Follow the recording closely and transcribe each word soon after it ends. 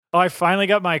Oh, I finally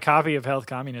got my copy of Health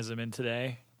Communism in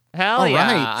today. Hell All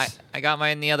yeah. right. I got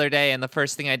mine the other day, and the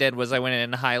first thing I did was I went in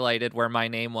and highlighted where my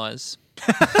name was.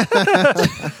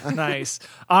 Nice.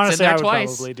 Honestly, there I would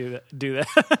twice. probably do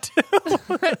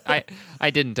that. I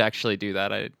didn't actually do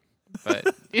that.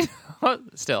 But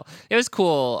still, it was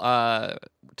cool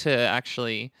to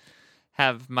actually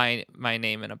have my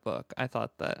name in a book. I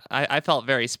thought that I felt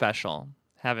very special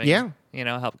having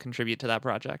helped contribute to that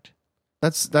project.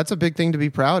 That's a big thing to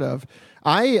be proud of.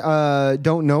 I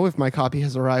don't know if my copy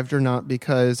has arrived or not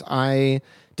because I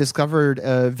discovered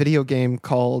a video game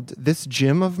called This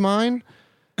Gym of Mine.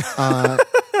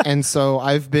 And so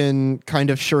I've been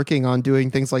kind of shirking on doing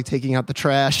things like taking out the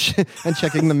trash and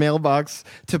checking the mailbox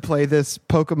to play this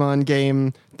Pokemon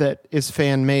game that is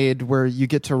fan-made where you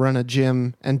get to run a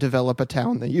gym and develop a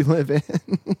town that you live in.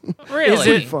 Really? It's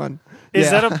really fun. Is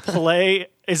Yeah. that a play?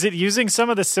 Is it using some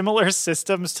of the similar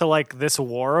systems to like This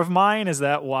War of Mine? Is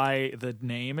that why the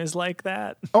name is like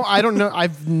that? Oh, I don't know.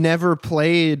 I've never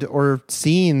played or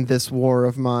seen This War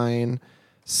of Mine,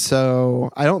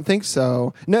 so I don't think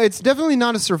so. No, it's definitely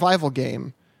not a survival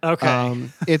game. Okay.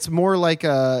 It's more like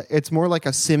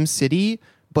a Sim City,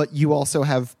 but you also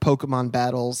have Pokemon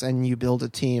battles and you build a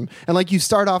team. And like you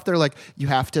start off there, like you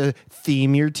have to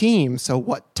theme your team. So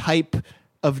what type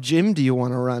of gym do you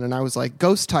want to run? And I was like,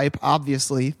 Ghost type,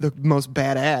 obviously, the most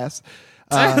badass.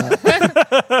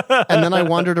 And then I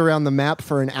wandered around the map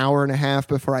for an hour and a half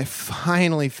before I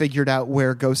finally figured out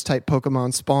where Ghost type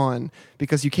Pokemon spawn,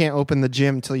 because you can't open the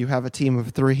gym till you have a team of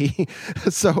 3.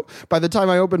 So by the time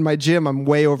I open my gym, I'm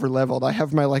way over leveled. I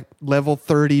have my like level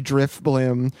 30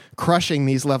 Drifblim crushing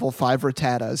these level 5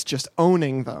 Rattatas, just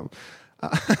owning them.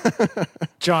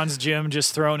 John's gym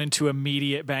just thrown into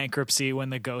immediate bankruptcy when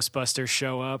the Ghostbusters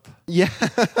show up. Yeah.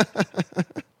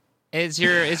 Is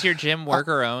your gym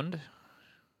worker owned?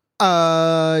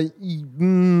 I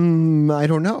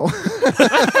don't know.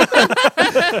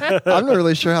 I'm not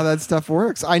really sure how that stuff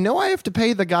works. I know I have to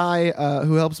pay the guy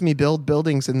who helps me build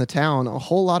buildings in the town a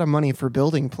whole lot of money for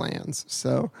building plans.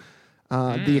 So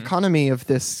the economy of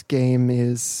this game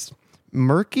is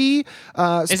murky.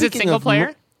 Is it single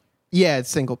player? Yeah, it's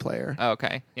single player. Oh,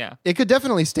 okay, yeah. It could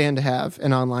definitely stand to have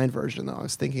an online version, though. I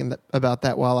was thinking about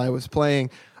that while I was playing.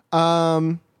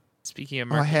 Speaking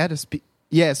of I murky, had to speak.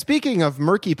 Yeah, speaking of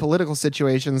murky political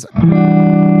situations.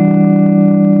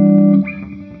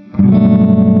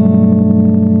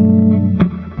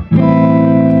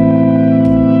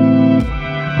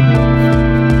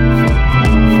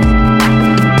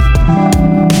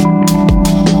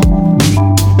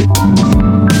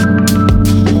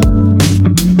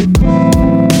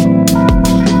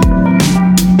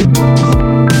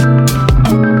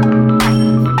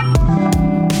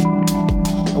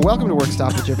 Welcome to Work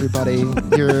Stoppage, everybody.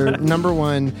 Your number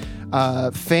one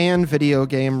fan video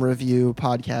game review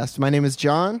podcast. My name is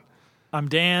John. I'm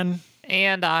Dan.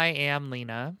 and I am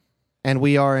Lena. And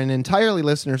we are an entirely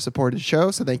listener-supported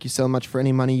show, so thank you so much for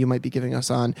any money you might be giving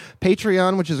us on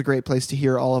Patreon, which is a great place to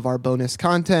hear all of our bonus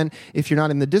content. If you're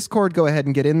not in the Discord, go ahead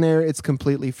and get in there. It's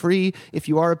completely free. If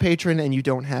you are a patron and you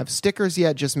don't have stickers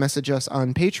yet, just message us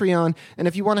on Patreon. And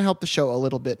if you want to help the show a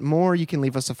little bit more, you can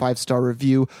leave us a 5-star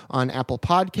review on Apple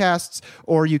Podcasts,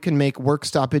 or you can make Work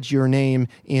Stoppage your name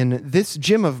in This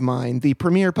Gym of Mine, the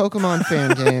premier Pokemon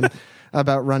fan game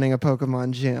about running a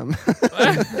Pokemon gym.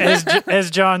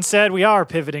 As John said, we are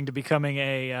pivoting to becoming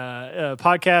a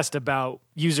podcast about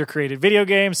user-created video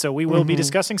games, so we will be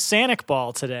discussing Sonic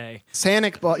Ball today.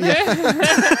 Sonic Ball,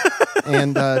 yeah.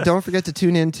 And don't forget to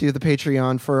tune in to the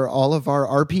Patreon for all of our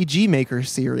RPG Maker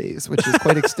series, which is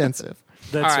quite extensive.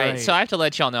 That's All right, right. so I have to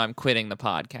let y'all know I'm quitting the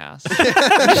podcast.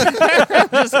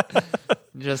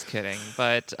 just kidding.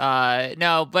 But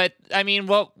no, but I mean,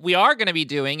 what we are going to be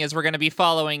doing is we're going to be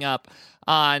following up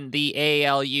on the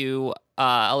ALU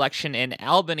election in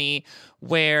Albany,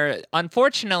 where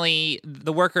unfortunately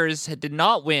the workers did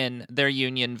not win their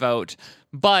union vote.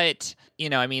 But, you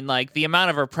know, I mean, like the amount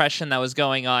of repression that was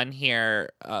going on here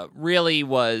really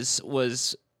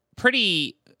was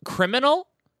pretty criminal.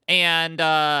 And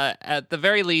at the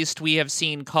very least, we have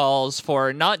seen calls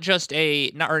for not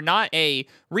a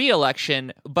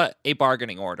re-election, but a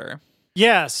bargaining order.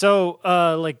 Yeah,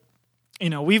 so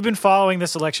we've been following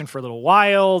this election for a little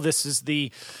while. This is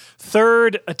the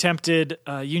third attempted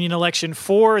union election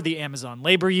for the Amazon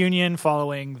Labor Union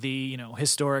following the,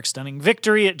 historic stunning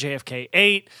victory at JFK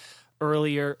 8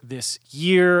 earlier this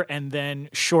year, and then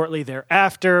shortly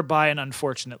thereafter by an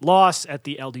unfortunate loss at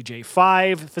the LDJ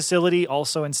 5 facility,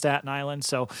 also in Staten Island.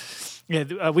 So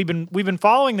we've been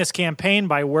following this campaign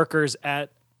by workers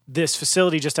at this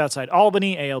facility just outside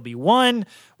Albany, ALB1,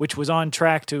 which was on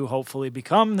track to hopefully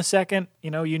become the second,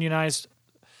 unionized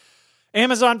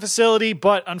Amazon facility.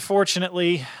 But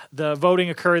unfortunately, the voting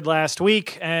occurred last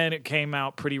week, and it came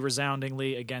out pretty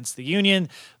resoundingly against the union.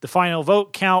 The final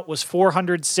vote count was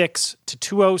 406 to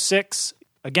 206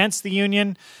 against the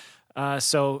union.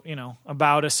 So,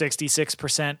 about a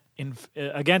 66%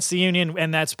 against the union,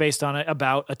 and that's based on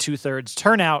about a 2/3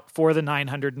 turnout for the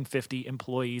 950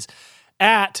 employees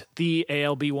at the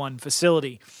ALB1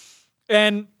 facility.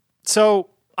 And so,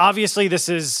 obviously, this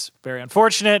is very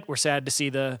unfortunate. We're sad to see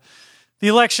the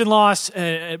election loss.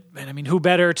 And I mean, who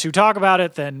better to talk about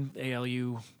it than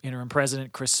ALU interim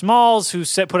president Chris Smalls, who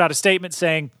put out a statement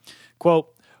saying,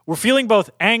 quote, "We're feeling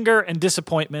both anger and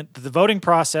disappointment that the voting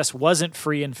process wasn't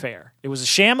free and fair. It was a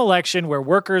sham election where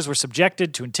workers were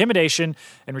subjected to intimidation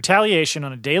and retaliation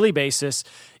on a daily basis.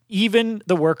 Even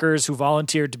the workers who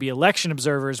volunteered to be election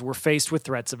observers were faced with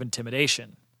threats of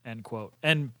intimidation," end quote.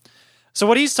 And so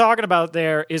what he's talking about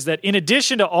there is that in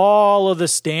addition to all of the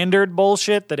standard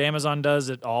bullshit that Amazon does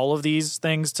at all of these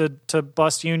things to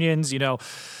bust unions,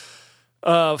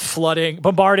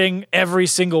 bombarding every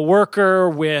single worker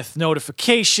with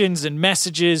notifications and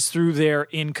messages through their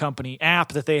in-company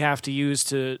app that they have to use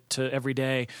to every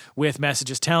day, with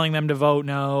messages telling them to vote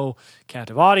no,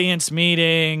 captive audience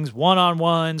meetings,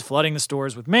 one-on-ones, flooding the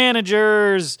stores with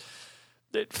managers,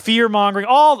 fear-mongering,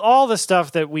 all the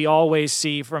stuff that we always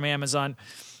see from Amazon.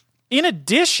 In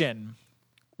addition,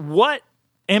 what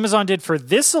Amazon did for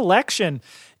this election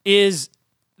is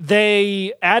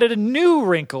they added a new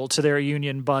wrinkle to their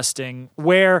union busting,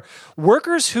 where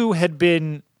workers who had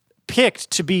been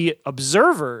picked to be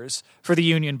observers for the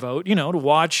union vote, to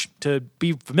watch, to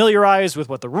be familiarized with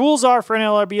what the rules are for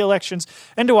NLRB elections,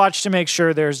 and to watch to make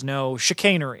sure there's no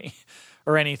chicanery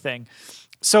or anything.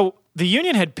 So the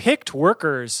union had picked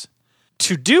workers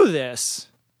to do this,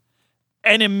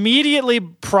 and immediately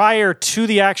prior to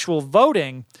the actual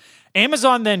voting,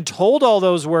 Amazon then told all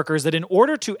those workers that in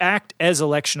order to act as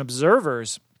election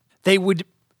observers, they would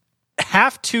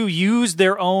have to use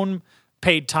their own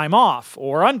paid time off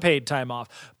or unpaid time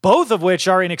off, both of which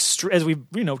are as we've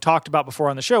talked about before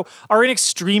on the show, are in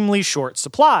extremely short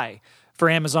supply for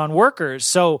Amazon workers.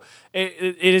 So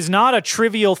it is not a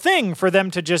trivial thing for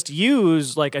them to just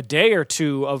use like a day or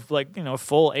two of a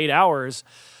full 8 hours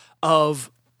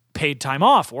of paid time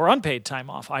off or unpaid time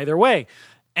off, either way.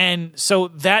 And so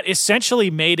that essentially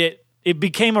made it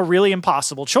became a really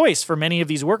impossible choice for many of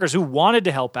these workers who wanted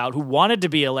to help out, who wanted to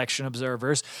be election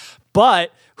observers,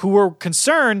 but who were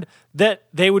concerned that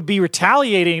they would be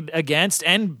retaliated against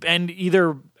and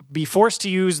either be forced to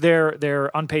use their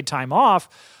unpaid time off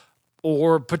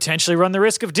or potentially run the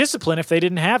risk of discipline if they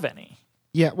didn't have any.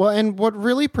 Yeah, well, and what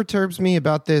really perturbs me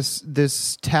about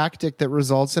this tactic that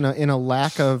results in a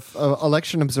lack of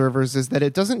election observers is that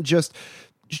it doesn't just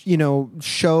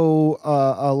show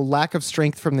a lack of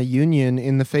strength from the union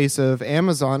in the face of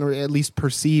Amazon, or at least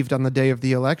perceived on the day of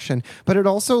the election, but it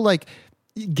also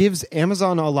gives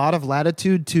Amazon a lot of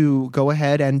latitude to go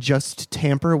ahead and just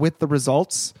tamper with the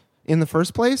results in the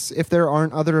first place. If there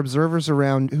aren't other observers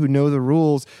around who know the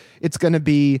rules, it's going to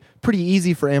be pretty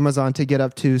easy for Amazon to get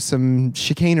up to some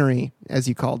chicanery, as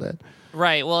you called it.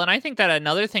 Right. Well, and I think that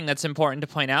another thing that's important to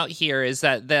point out here is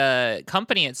that the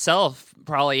company itself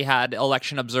probably had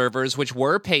election observers which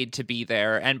were paid to be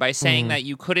there. And by saying that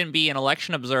you couldn't be an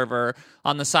election observer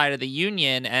on the side of the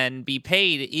union and be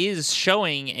paid is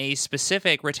showing a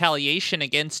specific retaliation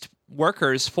against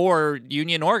workers for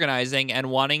union organizing and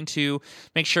wanting to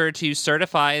make sure to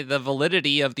certify the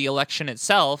validity of the election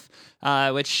itself,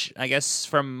 which I guess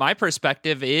from my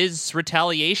perspective is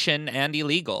retaliation and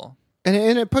illegal.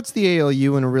 And it puts the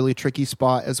ALU in a really tricky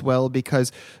spot as well,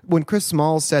 because when Chris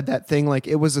Smalls said that thing,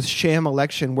 it was a sham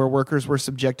election where workers were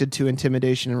subjected to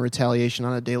intimidation and retaliation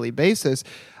on a daily basis,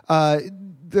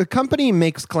 the company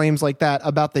makes claims like that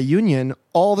about the union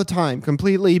all the time,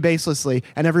 completely baselessly,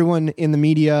 and everyone in the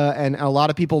media and a lot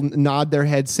of people nod their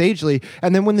heads sagely.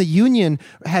 And then when the union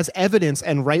has evidence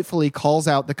and rightfully calls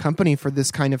out the company for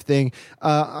this kind of thing,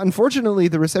 unfortunately,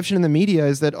 the reception in the media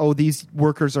is that, these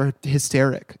workers are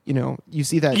hysteric. You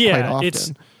see that quite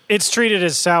often. It's treated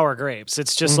as sour grapes.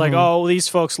 It's just these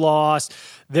folks lost.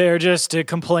 They're just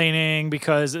complaining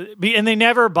and they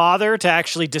never bother to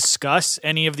actually discuss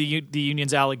any of the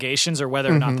union's allegations or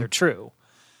whether or not they're true.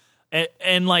 So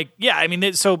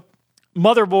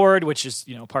Motherboard, which is,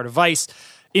 part of Vice,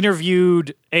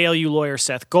 interviewed ALU lawyer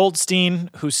Seth Goldstein,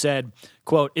 who said,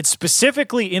 quote, "It's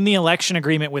specifically in the election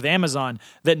agreement with Amazon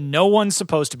that no one's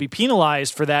supposed to be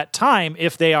penalized for that time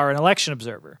if they are an election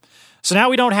observer. So now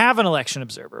we don't have an election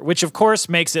observer, which of course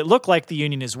makes it look like the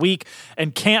union is weak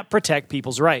and can't protect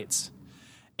people's rights.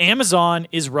 Amazon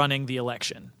is running the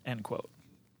election, end quote.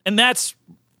 And that's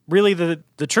really the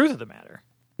truth of the matter.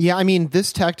 Yeah, I mean,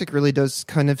 this tactic really does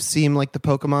kind of seem like the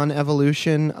Pokemon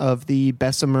evolution of the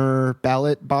Bessemer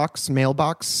ballot box,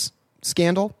 mailbox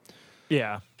scandal.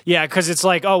 Yeah. Yeah, because it's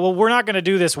like, oh, well, we're not going to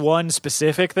do this one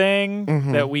specific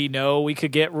thing that we know we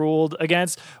could get ruled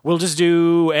against. We'll just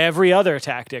do every other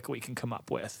tactic we can come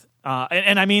up with.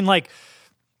 And I mean, like,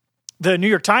 the New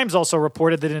York Times also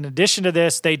reported that in addition to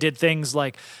this, they did things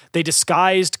like they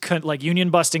disguised like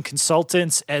union-busting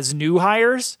consultants as new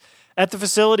hires at the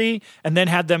facility and then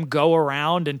had them go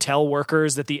around and tell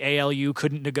workers that the ALU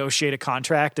couldn't negotiate a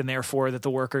contract and therefore that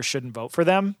the workers shouldn't vote for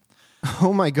them.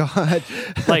 Oh my God.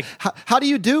 Like, how do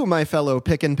you do, my fellow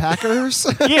pick and packers?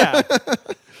 Yeah.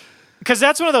 Because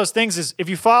that's one of those things is if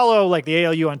you follow like the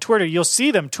ALU on Twitter, you'll see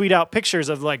them tweet out pictures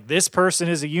of like this person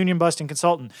is a union busting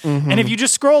consultant. And if you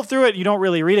just scroll through it, you don't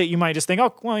really read it. You might just think,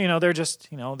 oh, well, they're just,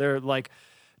 they're like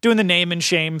doing the name and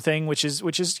shame thing, which is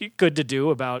good to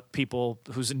do about people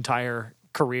whose entire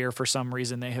career, for some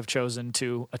reason, they have chosen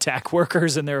to attack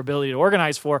workers and their ability to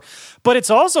organize for. But it's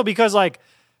also because like,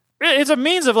 it's a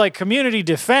means of like community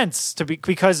defense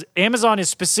because Amazon is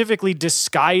specifically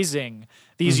disguising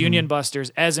these union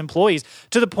busters as employees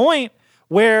to the point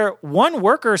where one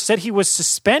worker said he was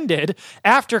suspended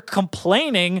after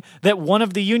complaining that one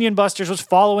of the union busters was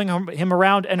following him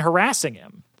around and harassing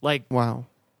him. Like, wow.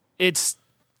 This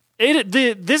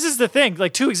is the thing,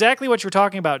 like to exactly what you're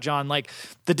talking about, John, like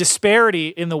the disparity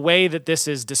in the way that this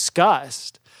is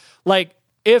discussed. Like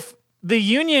if the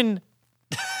union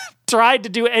tried to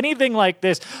do anything like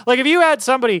this. Like if you had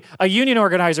somebody, a union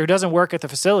organizer who doesn't work at the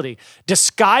facility,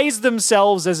 disguise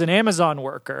themselves as an Amazon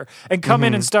worker and come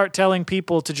in and start telling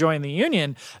people to join the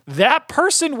union, that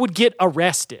person would get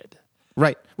arrested.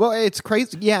 Right. Well, it's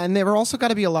crazy. Yeah, and they've also got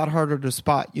to be a lot harder to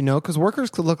spot, because workers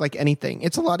could look like anything.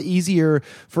 It's a lot easier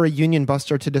for a union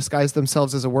buster to disguise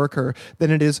themselves as a worker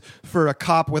than it is for a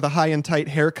cop with a high and tight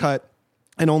haircut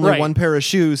and only one pair of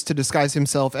shoes to disguise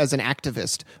himself as an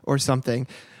activist or something.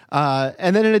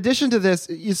 And then in addition to this,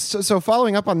 so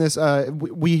following up on this,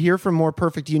 we hear from More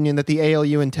Perfect Union that the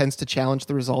ALU intends to challenge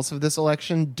the results of this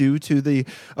election due to the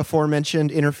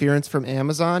aforementioned interference from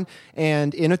Amazon.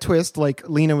 And in a twist, like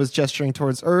Lena was gesturing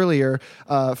towards earlier,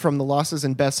 from the losses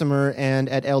in Bessemer and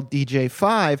at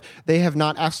LDJ5, they have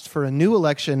not asked for a new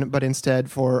election, but instead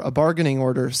for a bargaining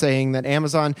order, saying that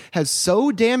Amazon has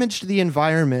so damaged the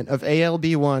environment of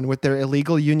ALB1 with their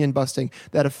illegal union busting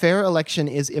that a fair election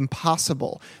is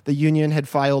impossible. The union had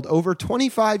filed over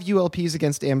 25 ULPs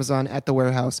against Amazon at the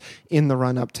warehouse in the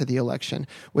run-up to the election,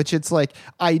 which it's like,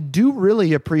 I do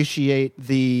really appreciate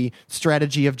the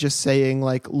strategy of just saying,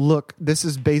 like, look, this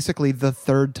is basically the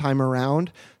third time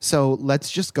around, so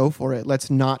let's just go for it. Let's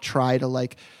not try to,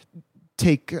 like,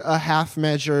 take a half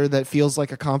measure that feels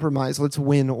like a compromise. Let's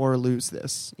win or lose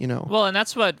this, Well, and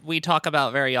that's what we talk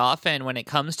about very often when it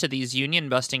comes to these union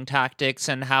busting tactics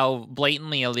and how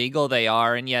blatantly illegal they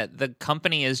are, and yet the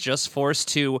company is just forced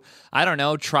to, I don't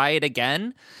know, try it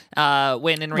again,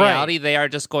 when in reality they are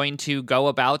just going to go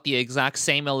about the exact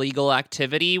same illegal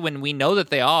activity when we know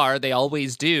that they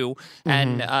always do,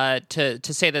 and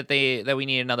to say that we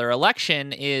need another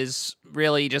election is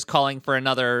really just calling for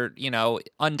another,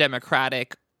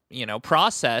 undemocratic,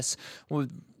 process,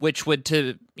 which would,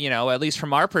 at least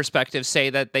from our perspective, say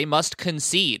that they must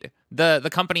concede. The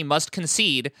company must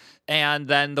concede, and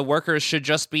then the workers should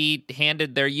just be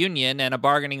handed their union and a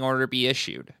bargaining order be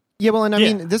issued. Yeah, well, and I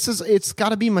mean, it's got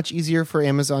to be much easier for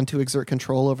Amazon to exert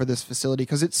control over this facility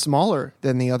because it's smaller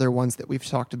than the other ones that we've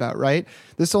talked about, right?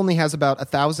 This only has about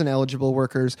 1,000 eligible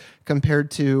workers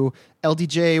compared to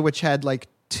LDJ, which had like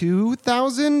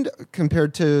 2,000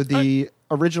 compared to the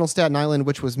original Staten Island,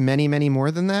 which was many, many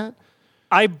more than that.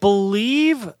 I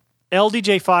believe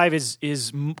LDJ5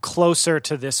 is closer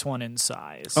to this one in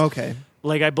size. Okay.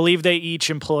 Like, I believe they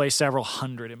each employ several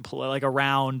hundred employees, like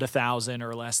around 1,000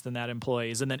 or less than that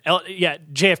employees. And then,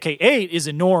 JFK 8 is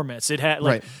enormous. It had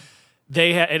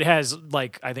it has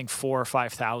like, I think 4,000 or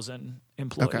 5,000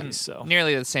 employees. Okay. So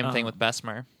nearly the same thing with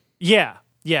Bessemer. Yeah.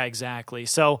 Yeah, exactly.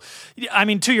 So, I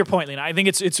mean, to your point, Lena, I think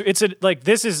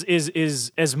this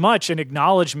is as much an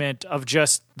acknowledgement of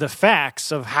just the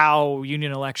facts of how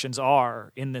union elections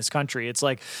are in this country. It's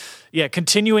like,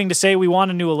 continuing to say we want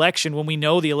a new election when we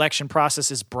know the election process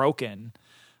is broken.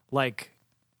 Like,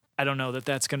 I don't know that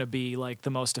that's going to be like the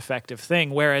most effective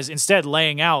thing. Whereas instead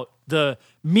laying out the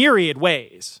myriad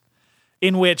ways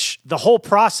in which the whole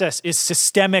process is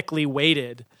systemically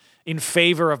weighted in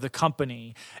favor of the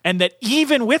company. And that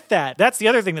even with that, that's the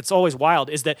other thing that's always wild,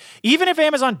 is that even if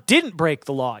Amazon didn't break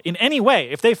the law in any way,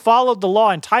 if they followed the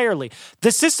law entirely,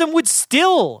 the system would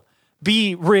still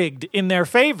be rigged in their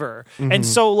favor. And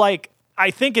so, like, I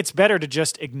think it's better to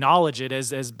just acknowledge it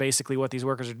as basically what these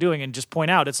workers are doing and just point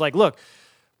out, it's like, look,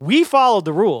 we followed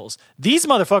the rules. These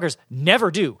motherfuckers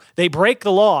never do. They break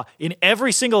the law in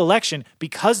every single election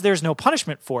because there's no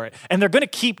punishment for it. And they're going to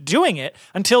keep doing it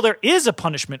until there is a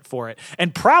punishment for it.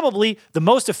 And probably the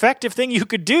most effective thing you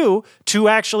could do to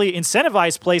actually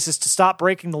incentivize places to stop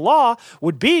breaking the law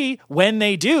would be, when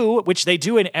they do, which they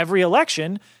do in every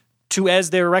election, to,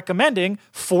 as they're recommending,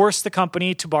 force the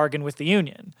company to bargain with the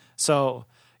union. So,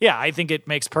 yeah, I think it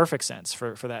makes perfect sense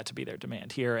for that to be their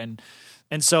demand here. And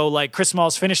so, like, Chris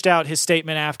Smalls finished out his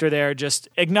statement after there, just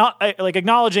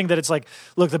acknowledging that it's like,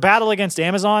 look, the battle against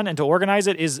Amazon and to organize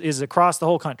it is across the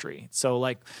whole country. So,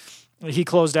 like, he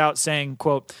closed out saying,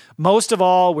 quote, "Most of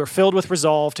all, we're filled with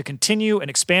resolve to continue and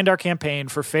expand our campaign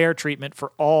for fair treatment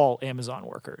for all Amazon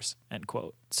workers," end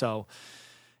quote. So,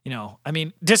 you know, I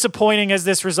mean, disappointing as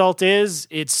this result is,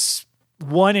 it's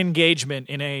one engagement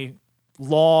in a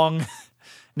long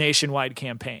nationwide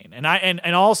campaign.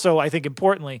 And also, I think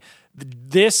importantly,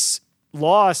 this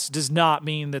loss does not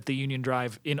mean that the union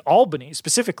drive in Albany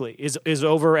specifically is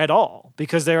over at all,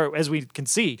 because there, as we can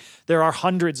see, there are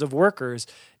hundreds of workers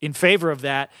in favor of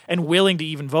that and willing to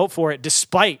even vote for it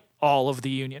despite all of the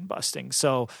union busting.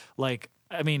 So, like,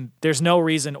 I mean, there's no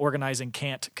reason organizing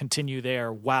can't continue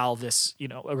there while this, you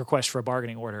know, a request for a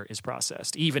bargaining order is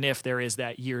processed, even if there is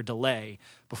that year delay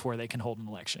before they can hold an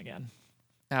election again.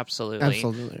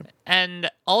 Absolutely. And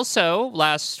also,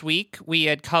 last week we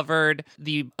had covered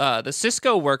the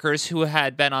Cisco workers who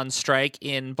had been on strike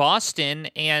in Boston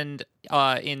and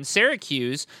in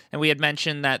Syracuse, and we had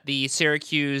mentioned that the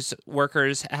Syracuse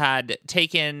workers had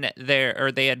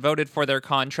they had voted for their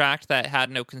contract that had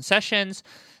no concessions,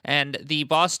 and the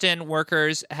Boston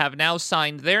workers have now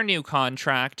signed their new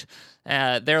contract.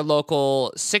 Their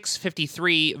local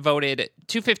 653 voted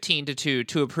 215-2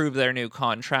 to approve their new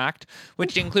contract,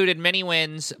 which included many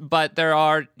wins, but there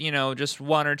are, you know, just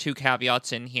one or two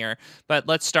caveats in here. But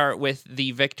let's start with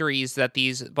the victories that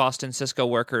these Boston Cisco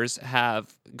workers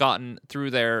have gotten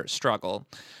through their struggle.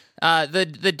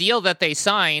 The deal that they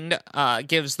signed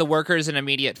gives the workers an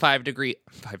immediate an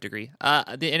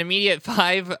immediate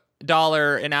 $5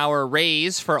 an hour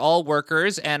raise for all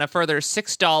workers and a further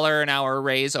 $6 an hour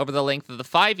raise over the length of the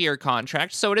 5-year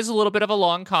contract. So it is a little bit of a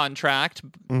long contract,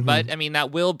 but I mean,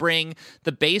 that will bring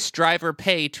the base driver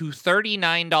pay to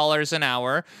 $39 an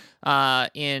hour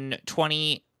in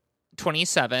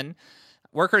 2027.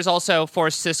 Workers also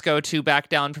forced Cisco to back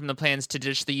down from the plans to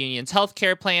ditch the union's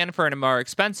healthcare plan for a more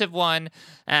expensive one,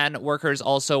 and workers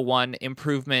also won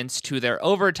improvements to their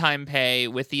overtime pay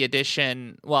with the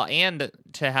addition, and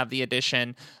to have the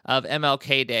addition of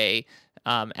MLK Day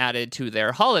added to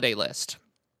their holiday list.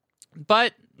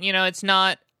 But, you know, it's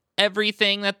not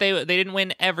everything that they didn't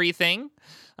win everything.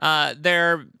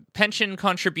 Their pension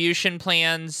contribution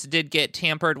plans did get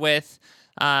tampered with.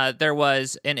 There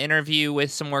was an interview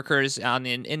with some workers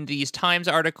in these Times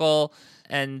article,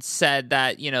 and said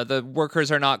that, you know, the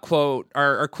workers are not quote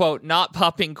not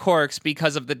popping corks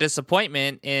because of the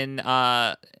disappointment in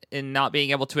not being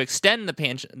able to extend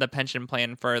the pension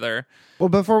plan further. Well,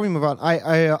 before we move on,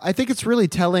 I think it's really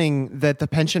telling that the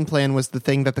pension plan was the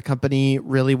thing that the company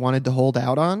really wanted to hold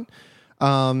out on.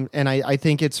 And I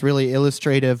think it's really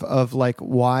illustrative of, like,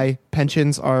 why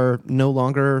pensions are no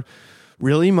longer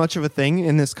really much of a thing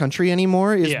in this country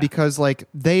anymore, is because, like,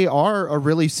 they are a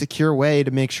really secure way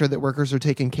to make sure that workers are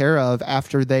taken care of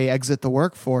after they exit the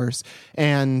workforce.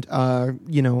 And,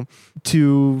 you know,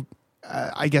 to,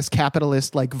 I guess,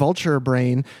 capitalist, like, vulture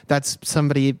brain, that's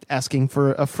somebody asking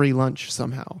for a free lunch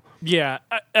somehow. Yeah.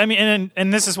 I mean,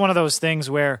 and this is one of those things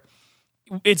where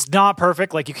it's not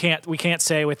perfect. Like, we can't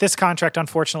say with this contract,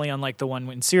 unfortunately, unlike the one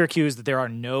in Syracuse, that there are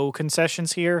no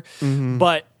concessions here.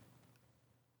 But,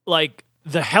 like,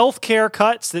 the healthcare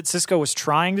cuts that Cisco was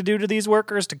trying to do to these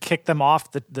workers to kick them off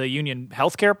the union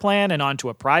healthcare plan and onto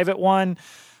a private one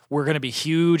were going to be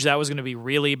huge. That was going to be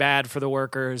really bad for the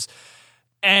workers.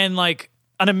 And, like,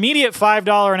 an immediate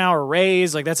 $5 an hour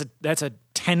raise, like, that's a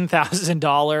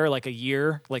 $10,000 like a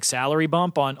year, like, salary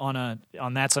bump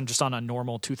that's just on a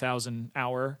normal 2,000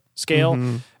 hour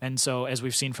scale. And so, as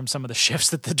we've seen from some of the shifts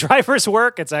that the drivers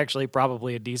work, it's actually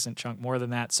probably a decent chunk more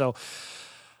than that. So,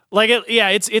 like,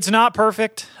 it's not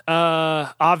perfect.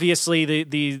 Obviously,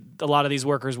 a lot of these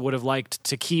workers would have liked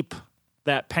to keep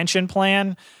that pension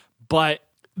plan, but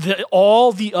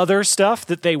all the other stuff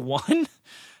that they won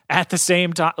at the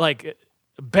same time, like,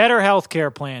 better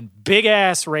healthcare plan, big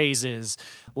ass raises,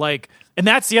 like, and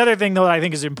that's the other thing though that I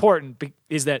think is important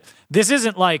is that this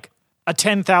isn't like a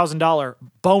 $10,000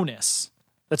 bonus.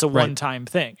 That's a one-time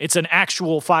thing. It's an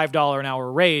actual $5 an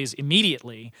hour raise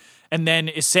immediately, and then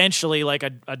essentially like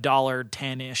a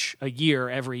 $1.10-ish a year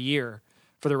every year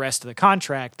for the rest of the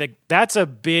contract. That's a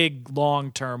big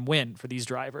long-term win for these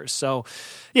drivers. So,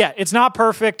 yeah, it's not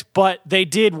perfect, but they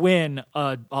did win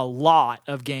a lot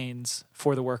of gains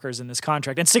for the workers in this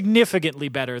contract, and significantly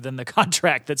better than the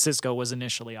contract that Cisco was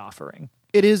initially offering.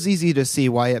 It is easy to see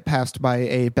why it passed by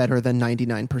a better than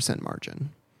 99%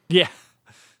 margin. Yeah.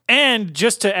 And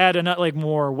just to add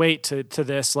more weight to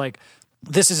this, like,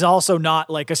 this is also not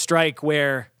like a strike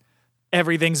where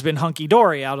everything's been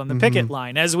hunky-dory out on the picket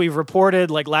line. As we've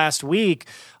reported like last week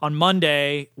on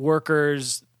Monday,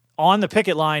 workers on the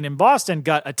picket line in Boston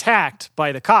got attacked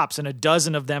by the cops, and a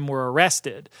dozen of them were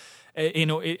arrested,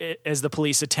 as the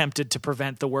police attempted to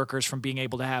prevent the workers from being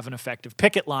able to have an effective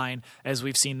picket line, as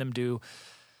we've seen them do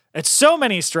at so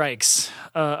many strikes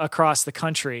across the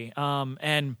country.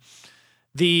 And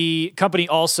the company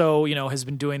also, has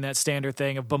been doing that standard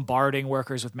thing of bombarding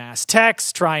workers with mass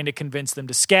texts, trying to convince them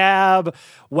to scab,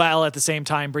 while at the same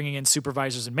time bringing in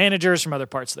supervisors and managers from other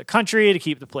parts of the country to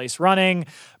keep the place running.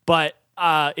 But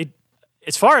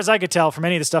as far as I could tell from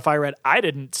any of the stuff I read, I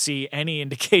didn't see any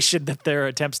indication that their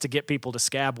attempts to get people to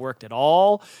scab worked at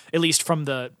all, at least from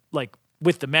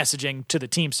with the messaging to the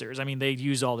Teamsters. I mean, they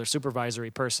use all their supervisory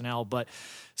personnel, but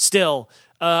still,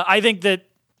 I think that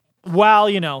while,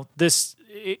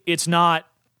 it's not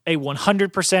a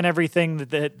 100% everything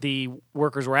that the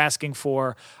workers were asking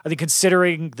for, I think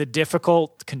considering the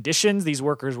difficult conditions these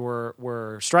workers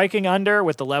were striking under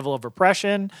with the level of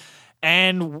repression,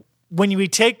 and when we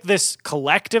take this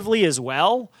collectively as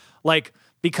well,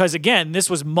 because again, this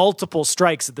was multiple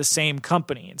strikes at the same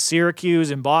company in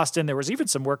Syracuse, in Boston. There was even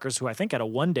some workers who I think had a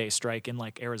one-day strike in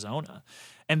Arizona,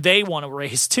 and they want to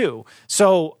raise too.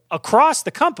 So across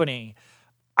the company,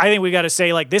 I think we got to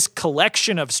say this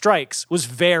collection of strikes was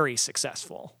very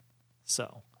successful.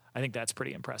 So I think that's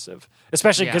pretty impressive,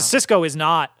 especially because Cisco is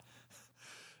not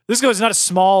a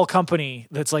small company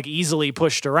that's easily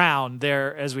pushed around.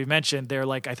 They're, as we mentioned, they're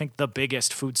I think the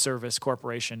biggest food service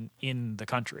corporation in the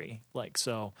country.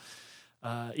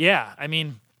 I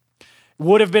mean,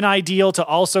 would have been ideal to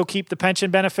also keep the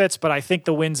pension benefits, but I think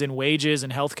the wins in wages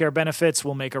and healthcare benefits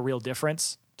will make a real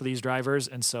difference to these drivers.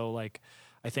 And so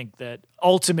I think that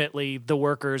ultimately the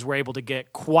workers were able to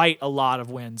get quite a lot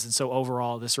of wins. And so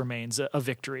overall, this remains a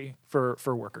victory for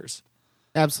workers.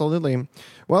 Absolutely.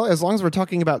 Well, as long as we're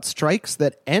talking about strikes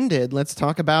that ended, let's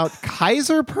talk about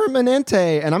Kaiser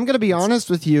Permanente. And I'm going to be honest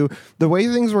with you, the way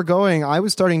things were going, I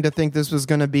was starting to think this was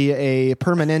going to be a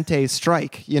Permanente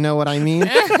strike. You know what I mean?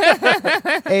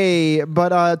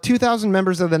 But 2,000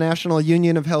 members of the National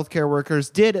Union of Healthcare Workers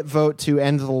did vote to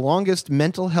end the longest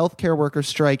mental health care worker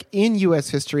strike in U.S.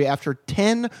 history after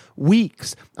 10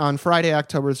 weeks. On Friday,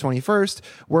 October 21st,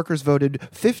 workers voted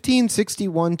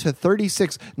 1561 to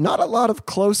 36. Not a lot of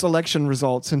close election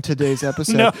results in today's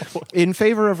episode. In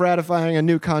favor of ratifying a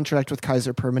new contract with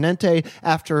Kaiser Permanente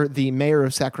after the mayor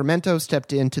of Sacramento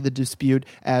stepped into the dispute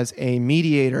as a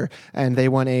mediator. And they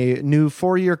won a new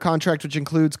 4-year contract, which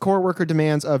includes core worker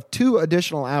demands of 2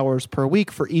 additional hours per week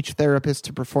for each therapist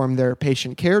to perform their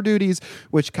patient care duties,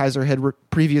 which Kaiser had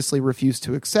previously refused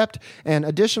to accept. And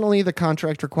additionally, the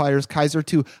contract requires Kaiser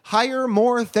to hire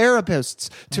more therapists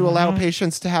to allow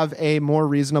patients to have a more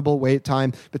reasonable wait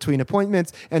time between appointments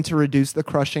and to reduce the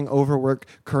crushing overwork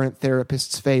current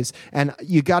therapists face. And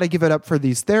you got to give it up for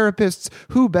these therapists.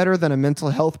 Who better than a mental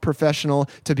health professional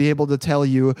to be able to tell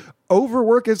you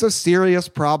overwork is a serious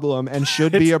problem and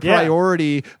should be a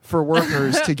priority for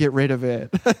workers to get rid of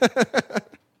it.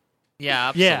 Yeah,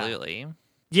 absolutely.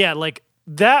 Yeah,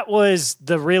 that was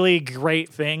the really great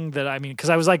thing that, because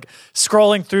I was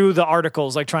scrolling through the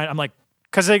articles,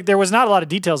 because there was not a lot of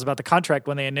details about the contract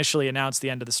when they initially announced the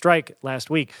end of the strike last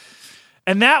week.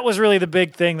 And that was really the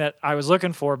big thing that I was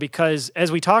looking for, because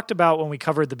as we talked about when we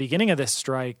covered the beginning of this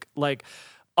strike,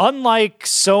 unlike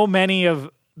so many of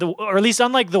or at least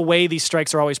unlike the way these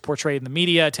strikes are always portrayed in the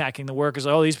media, attacking the workers,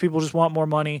 these people just want more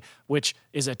money, which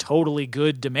is a totally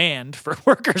good demand for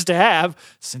workers to have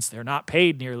since they're not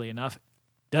paid nearly enough.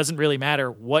 Doesn't really matter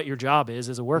what your job is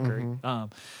as a worker.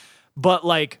 But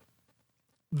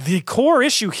the core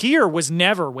issue here was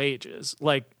never wages.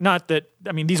 Not that,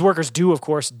 these workers do, of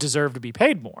course, deserve to be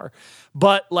paid more.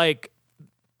 But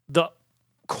the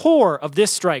core of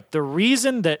this strike, the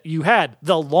reason that you had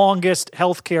the longest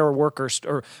healthcare workers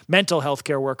or mental health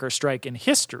care worker strike in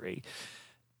history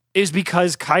is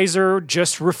because Kaiser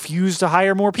just refused to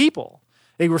hire more people.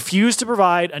 They refused to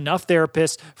provide enough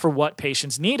therapists for what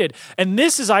patients needed. And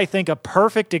this is, I think, a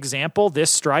perfect example,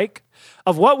 this strike,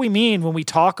 of what we mean when we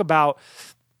talk about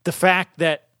the fact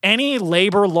that any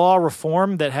labor law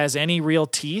reform that has any real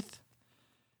teeth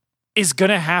is going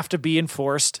to have to be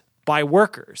enforced by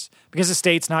workers, because the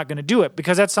state's not going to do it.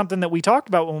 Because that's something that we talked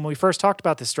about when we first talked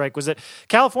about this strike, was that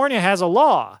California has a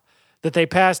law that they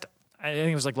passed, I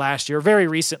think it was like last year, very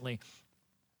recently,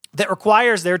 that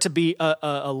requires there to be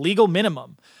a legal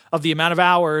minimum of the amount of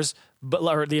hours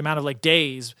or the amount of like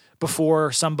days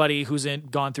before somebody who's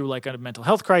gone through like a mental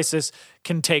health crisis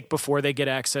can take before they get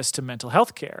access to mental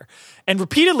health care. And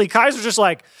repeatedly, Kaiser's just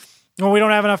like, well, we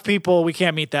don't have enough people, we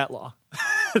can't meet that law.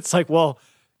 It's like, well,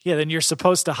 yeah, then you're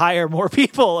supposed to hire more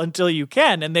people until you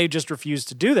can, and they just refuse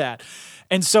to do that.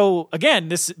 And so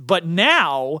again, but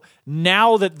now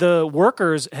that the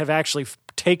workers have actually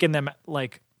taken them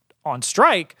like on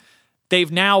strike,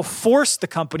 they've now forced the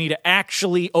company to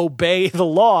actually obey the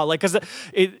law. Like, because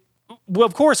well,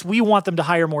 of course, we want them to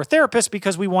hire more therapists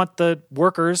because we want the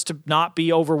workers to not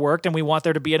be overworked, and we want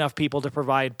there to be enough people to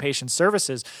provide patient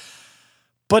services.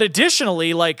 But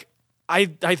additionally, like, I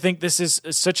think this is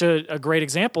such a great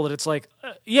example that it's like,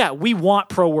 yeah, we want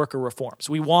pro-worker reforms.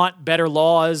 We want better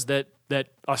laws that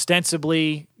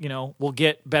ostensibly, will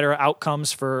get better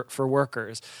outcomes for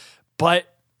workers. But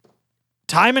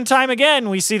time and time again,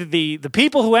 we see that the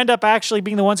people who end up actually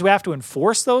being the ones who have to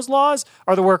enforce those laws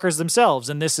are the workers themselves.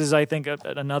 And this is, I think,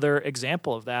 another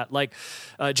example of that. Like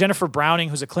Jennifer Browning,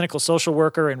 who's a clinical social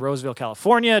worker in Roseville,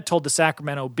 California, told the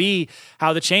Sacramento Bee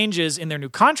how the changes in their new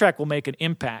contract will make an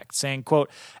impact, saying, quote,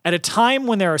 "At a time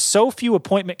when there are so few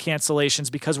appointment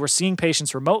cancellations because we're seeing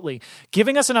patients remotely,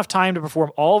 giving us enough time to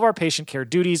perform all of our patient care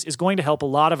duties is going to help a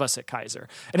lot of us at Kaiser.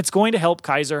 And it's going to help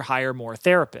Kaiser hire more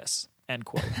therapists." End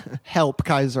quote. Help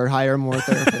Kaiser hire more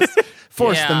therapists.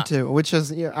 Force them to, which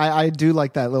is, I do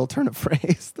like that little turn of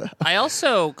phrase. I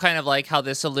also kind of like how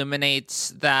this illuminates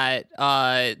that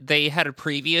they had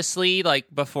previously, like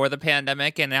before the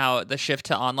pandemic and how the shift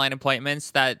to online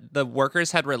appointments, that the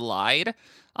workers had relied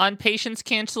on patients'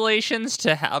 cancellations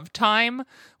to have time,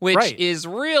 which is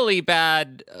really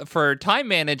bad for time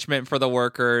management for the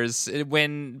workers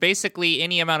when basically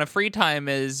any amount of free time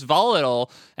is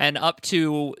volatile and up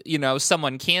to,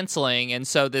 someone canceling. And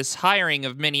so this hiring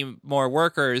of many more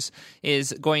workers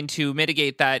is going to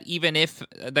mitigate that, even if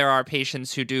there are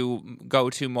patients who do go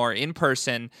to more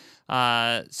in-person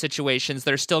situations.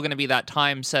 There's still going to be that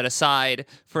time set aside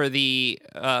for the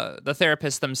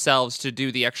therapists themselves to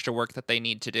do the extra work that they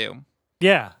need to do.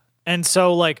 Yeah. And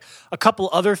so, like, a couple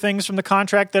other things from the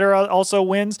contract that are also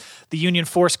wins. The union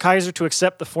forced Kaiser to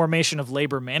accept the formation of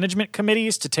labor management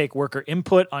committees to take worker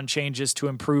input on changes to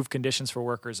improve conditions for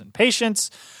workers and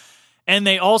patients. And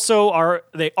they also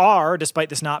are, despite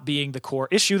this not being the core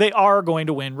issue, they are going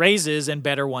to win raises and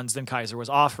better ones than Kaiser was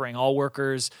offering. All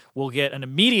workers will get an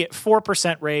immediate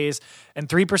 4% raise and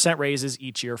 3% raises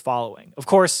each year following. Of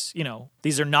course,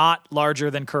 these are not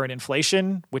larger than current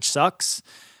inflation, which sucks.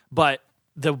 But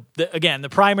again, the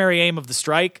primary aim of the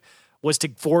strike was to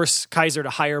force Kaiser to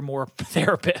hire more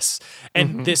therapists.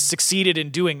 And this succeeded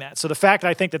in doing that. So the fact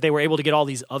I think that they were able to get all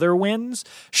these other wins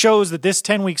shows that this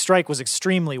 10-week strike was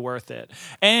extremely worth it.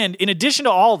 And in addition to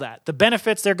all that, the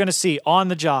benefits they're going to see on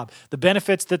the job, the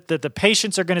benefits that the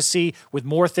patients are going to see with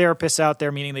more therapists out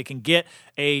there, meaning they can get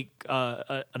an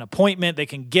appointment, they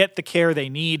can get the care they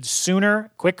need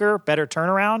sooner, quicker, better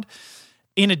turnaround.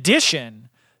 In addition,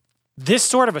 this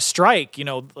sort of a strike,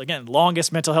 again,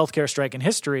 longest mental health care strike in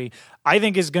history, I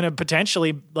think is going to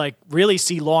potentially really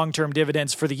see long-term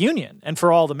dividends for the union and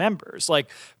for all the members.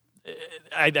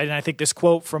 I think this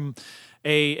quote from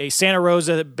a Santa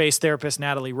Rosa-based therapist,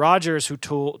 Natalie Rogers, who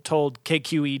told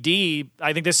KQED,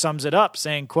 I think this sums it up,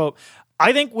 saying, quote,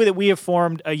 "I think that we have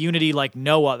formed a unity like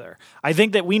no other. I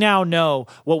think that we now know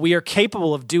what we are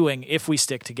capable of doing if we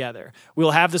stick together. We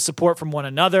will have the support from one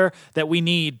another that we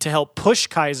need to help push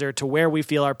Kaiser to where we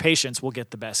feel our patients will get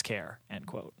the best care." End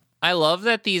quote. I love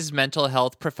that these mental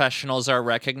health professionals are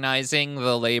recognizing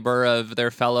the labor of their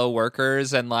fellow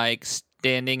workers and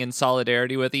standing in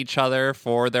solidarity with each other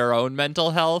for their own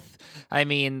mental health. I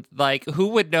mean, who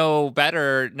would know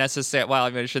better necessarily? Well,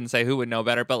 I shouldn't say who would know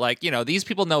better, but these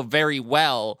people know very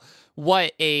well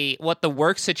what the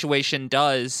work situation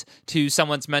does to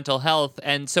someone's mental health,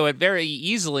 and so it very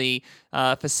easily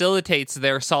facilitates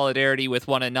their solidarity with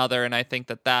one another, and I think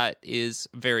that is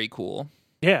very cool.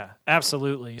 Yeah,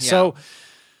 absolutely. Yeah. So,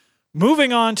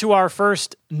 moving on to our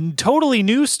first totally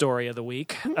new story of the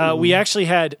week, we actually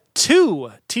had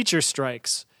 2 teacher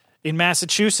strikes in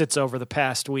Massachusetts over the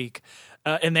past week.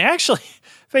 And they actually,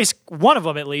 one of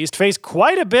them at least, face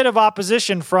quite a bit of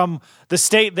opposition from the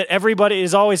state that everybody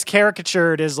is always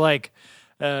caricatured as like,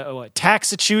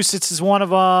 Massachusetts is one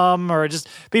of them, or just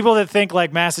people that think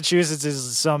like Massachusetts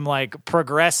is some like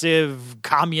progressive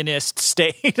communist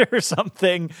state or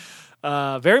something.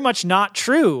 Very much not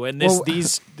true, and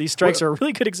these strikes are a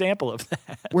really good example of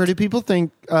that. Where do people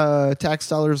think tax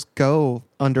dollars go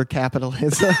under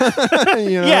capitalism?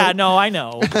 You know? Yeah, no, I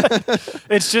know.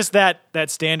 It's just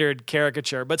that standard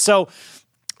caricature. But so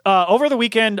over the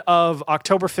weekend of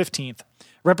October 15th,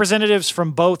 representatives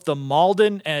from both the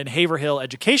Malden and Haverhill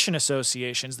Education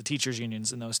Associations, the teachers'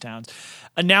 unions in those towns,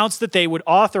 announced that they would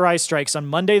authorize strikes on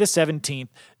Monday the 17th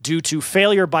due to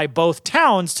failure by both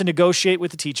towns to negotiate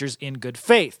with the teachers in good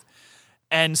faith.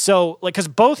 And so, because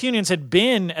both unions had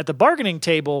been at the bargaining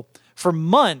table for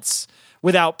months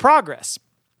without progress.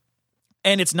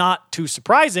 And it's not too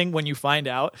surprising when you find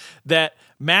out that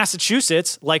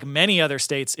Massachusetts, like many other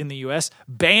states in the U.S.,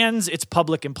 bans its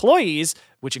public employees,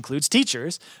 which includes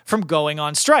teachers, from going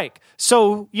on strike.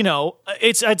 So,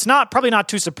 it's probably not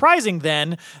too surprising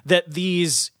then that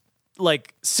these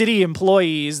like city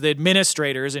employees, the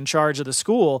administrators in charge of the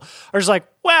school, are just like,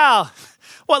 well,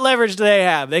 what leverage do they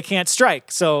have? They can't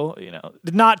strike. So,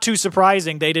 not too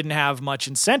surprising they didn't have much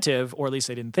incentive, or at least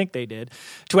they didn't think they did,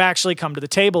 to actually come to the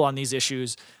table on these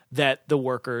issues that the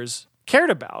workers cared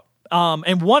about.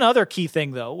 And one other key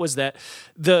thing, though, was that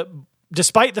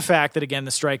despite the fact that, again,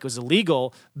 the strike was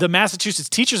illegal, the Massachusetts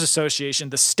Teachers Association,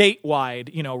 the statewide,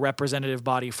 representative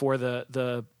body for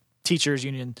the teachers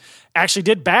union, actually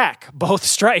did back both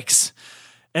strikes,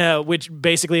 which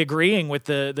basically agreeing with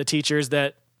the teachers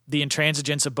that the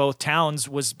intransigence of both towns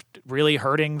was really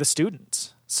hurting the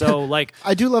students. So, like,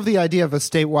 I do love the idea of a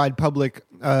statewide public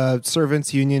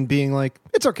servants union being like,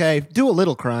 it's okay, do a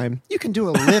little crime. You can do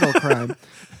a little crime.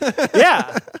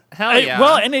 Yeah. Hell yeah.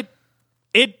 Well,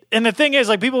 and the thing is,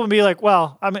 like, people would be like,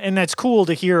 well, and that's cool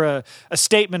to hear a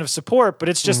statement of support, but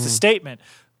it's just a statement.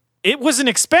 It was an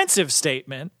expensive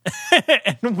statement,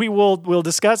 and we'll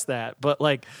discuss that. But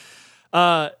like,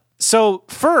 so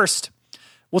first,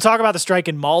 we'll talk about the strike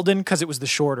in Malden because it was the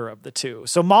shorter of the two.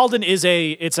 So Malden it's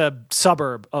a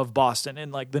suburb of Boston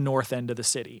in like the north end of the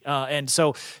city. And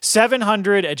so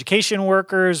 700 education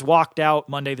workers walked out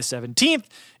Monday the 17th,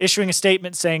 issuing a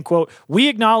statement saying, quote, "We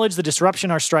acknowledge the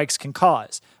disruption our strikes can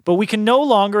cause, but we can no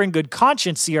longer in good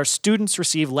conscience see our students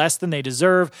receive less than they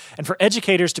deserve and for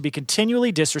educators to be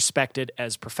continually disrespected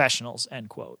as professionals," end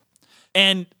quote.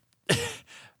 And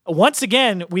once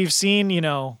again, we've seen,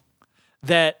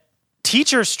 that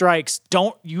teacher strikes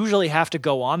don't usually have to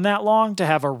go on that long to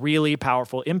have a really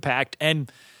powerful impact.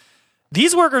 And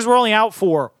these workers were only out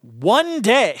for one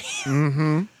day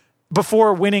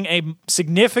before winning a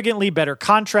significantly better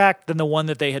contract than the one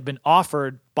that they had been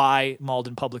offered by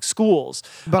Malden Public Schools.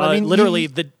 But I mean, literally,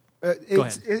 go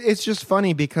ahead. It's just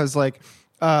funny because, like,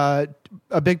 a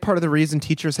big part of the reason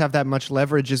teachers have that much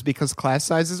leverage is because class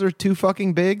sizes are too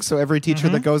fucking big. So every teacher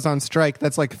that goes on strike,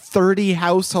 that's like 30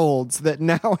 households that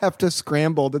now have to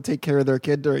scramble to take care of their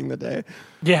kid during the day.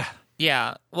 Yeah.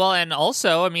 Yeah. Well, and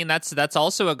also, I mean, that's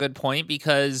also a good point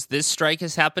because this strike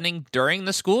is happening during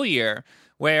the school year.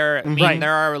 Where, I mean,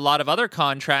 there are a lot of other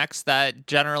contracts that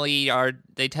generally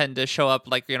they tend to show up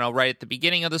like, right at the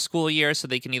beginning of the school year, so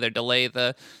they can either delay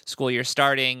the school year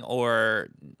starting or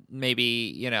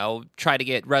maybe, try to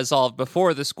get resolved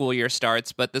before the school year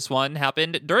starts. But this one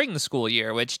happened during the school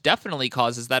year, which definitely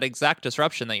causes that exact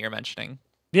disruption that you're mentioning.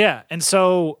 Yeah. And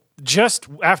so just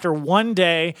after one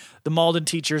day, the Malden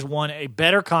teachers won a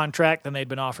better contract than they'd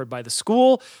been offered by the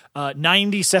school.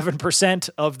 97%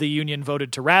 of the union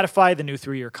voted to ratify the new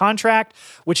 3-year contract,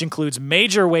 which includes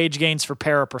major wage gains for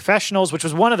paraprofessionals, which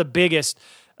was one of the biggest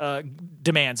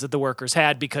demands that the workers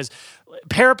had, because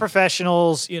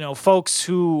paraprofessionals, folks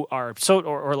who are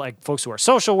folks who are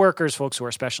social workers, folks who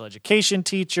are special education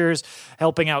teachers,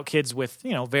 helping out kids with,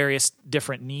 various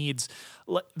different needs,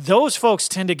 those folks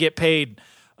tend to get paid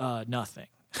nothing.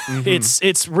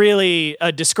 It's really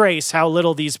a disgrace how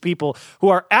little these people who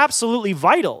are absolutely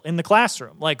vital in the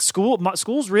classroom, like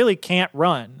schools really can't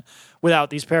run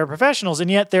without these paraprofessionals, and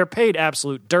yet they're paid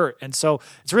absolute dirt. And so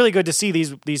it's really good to see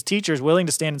these teachers willing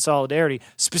to stand in solidarity,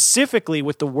 specifically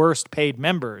with the worst paid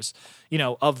members,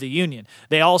 of the union.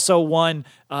 They also won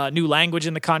new language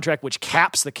in the contract, which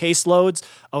caps the caseloads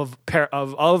of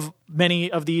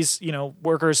many of these,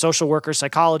 workers, social workers,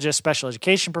 psychologists, special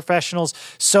education professionals,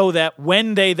 so that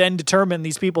when they then determine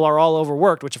these people are all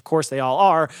overworked, which of course they all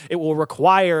are, it will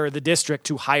require the district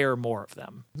to hire more of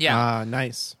them. Yeah.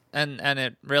 Nice. And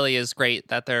it really is great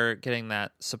that they're getting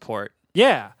that support.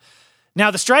 Yeah. Now,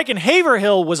 the strike in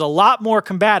Haverhill was a lot more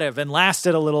combative and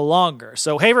lasted a little longer.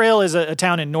 So Haverhill is a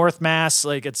town in North Mass,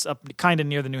 like it's up kind of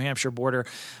near the New Hampshire border.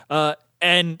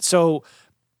 And so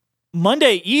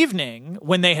Monday evening,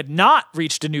 when they had not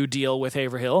reached a new deal with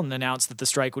Haverhill and announced that the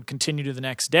strike would continue to the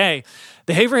next day,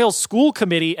 the Haverhill School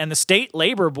Committee and the State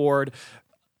Labor Board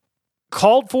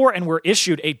called for and were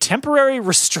issued a temporary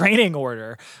restraining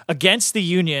order against the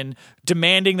union,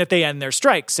 demanding that they end their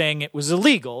strike, saying it was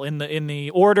illegal. In the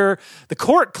order, the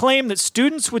court claimed that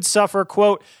students would suffer,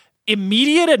 quote,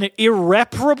 immediate and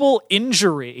irreparable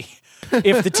injury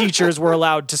if the teachers were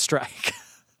allowed to strike.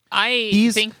 I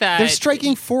think that they're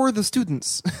striking for the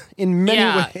students in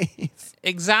many ways.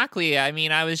 Exactly. I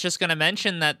mean, I was just going to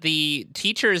mention that the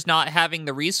teachers not having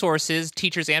the resources,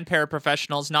 teachers and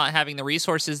paraprofessionals not having the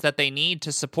resources that they need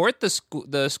to support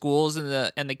the schools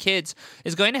and the kids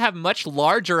is going to have much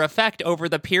larger effect over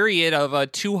the period of a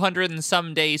 200 and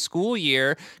some day school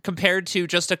year compared to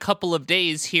just a couple of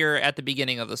days here at the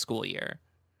beginning of the school year.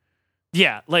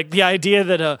 Yeah, like the idea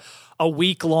that a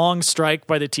week-long strike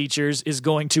by the teachers is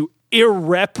going to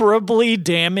irreparably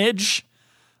damage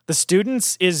the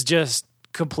students is just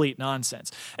complete nonsense.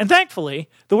 And thankfully,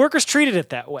 the workers treated it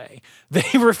that way.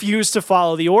 They refused to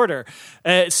follow the order.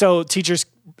 So teachers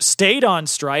stayed on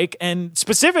strike, and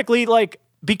specifically, like,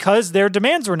 because their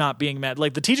demands were not being met.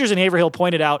 Like, the teachers in Haverhill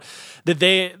pointed out that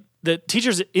the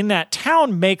teachers in that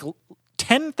town make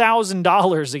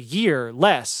 $10,000 a year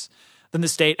less than the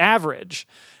state average.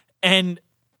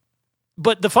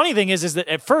 But the funny thing is that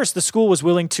at first the school was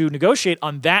willing to negotiate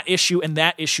on that issue and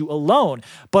that issue alone.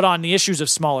 But on the issues of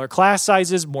smaller class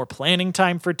sizes, more planning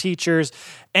time for teachers,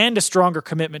 and a stronger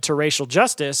commitment to racial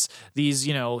justice, these,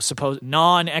 supposed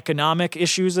non-economic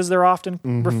issues, as they're often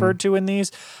referred to in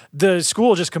these, the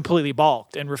school just completely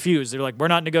balked and refused. They're like, we're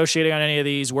not negotiating on any of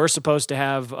these. We're supposed to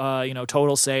have,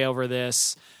 total say over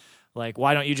this. Like,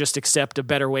 why don't you just accept a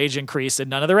better wage increase and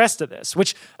none of the rest of this?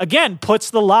 Which, again, puts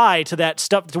the lie to that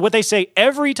stuff, to what they say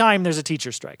every time there's a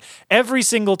teacher strike. Every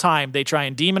single time they try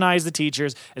and demonize the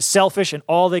teachers as selfish and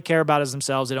all they care about is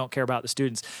themselves. They don't care about the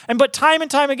students. But time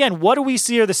and time again, what do we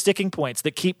see are the sticking points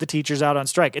that keep the teachers out on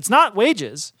strike? It's not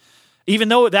wages, even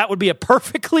though that would be a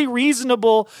perfectly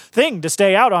reasonable thing to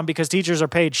stay out on because teachers are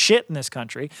paid shit in this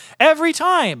country. Every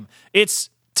time it's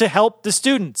to help the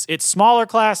students. It's smaller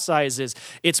class sizes.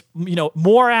 It's,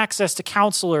 more access to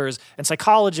counselors and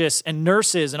psychologists and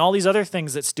nurses and all these other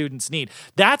things that students need.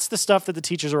 That's the stuff that the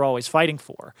teachers are always fighting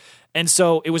for. And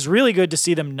so it was really good to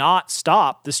see them not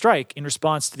stop the strike in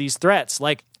response to these threats.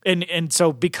 And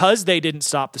so because they didn't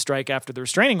stop the strike after the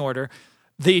restraining order,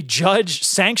 the judge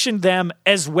sanctioned them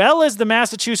as well as the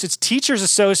Massachusetts Teachers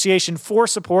Association for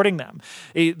supporting them.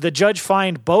 The judge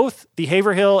fined both the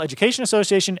Haverhill Education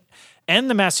Association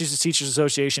and the Massachusetts Teachers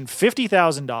Association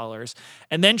 $50,000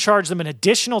 and then charged them an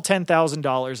additional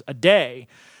 $10,000 a day.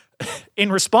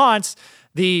 In response,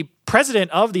 the president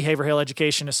of the Haverhill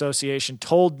Education Association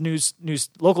told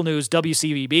local news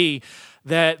WCVB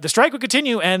that the strike would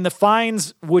continue and the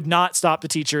fines would not stop the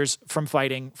teachers from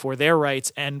fighting for their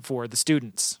rights and for the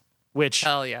students, which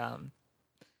hell yeah.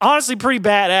 Honestly, pretty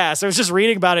badass. I was just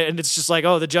reading about it, and it's just like,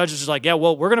 the judge is just like, yeah,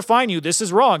 well, we're going to fine you. This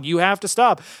is wrong. You have to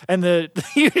stop. And the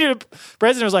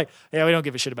president was like, yeah, we don't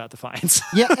give a shit about the fines.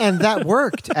 Yeah, and that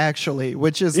worked, actually,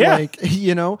 which is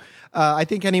I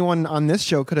think anyone on this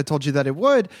show could have told you that it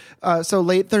would. So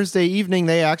late Thursday evening,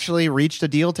 they actually reached a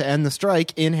deal to end the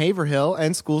strike in Haverhill,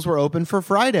 and schools were open for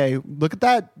Friday. Look at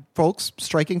that, folks.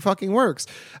 Striking fucking works.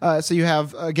 So you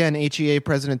have, again, HEA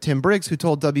President Tim Briggs, who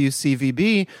told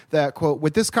WCVB that, quote,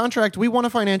 with this contract, we want a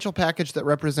financial package that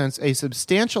represents a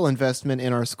substantial investment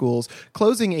in our schools,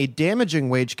 closing a damaging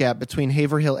wage gap between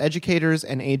Haverhill educators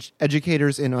and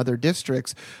educators in other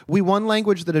districts. We want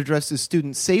language that addresses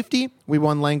student safety. We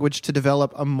want language to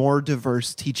develop a more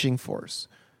diverse teaching force.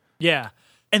 Yeah.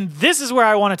 And this is where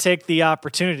I want to take the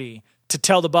opportunity to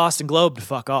tell the Boston Globe to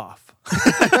fuck off.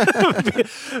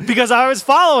 Because I was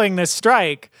following this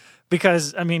strike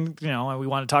because, we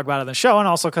want to talk about it on the show and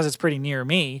also because it's pretty near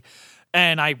me.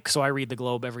 And I read the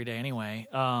Globe every day anyway.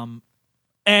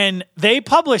 And they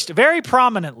published very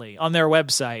prominently on their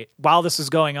website while this was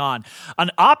going on an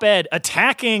op-ed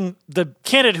attacking the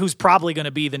candidate who's probably going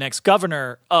to be the next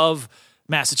governor of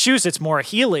Massachusetts, Maura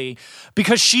Healey,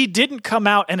 because she didn't come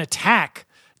out and attack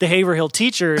the Haverhill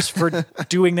teachers for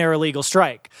doing their illegal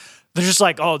strike. They're just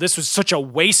like, this was such a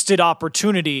wasted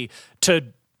opportunity to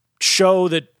show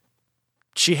that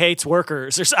she hates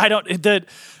workers. The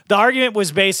argument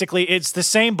was basically it's the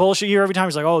same bullshit you hear every time.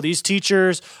 It's like, these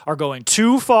teachers are going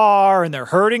too far and they're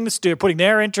hurting the student, putting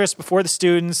their interests before the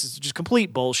students. It's just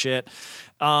complete bullshit.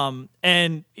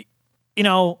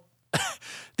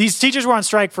 these teachers were on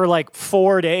strike for like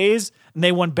 4 days, and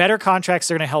they won better contracts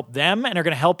that are going to help them and are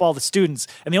going to help all the students.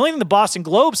 And the only thing the Boston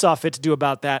Globe saw fit to do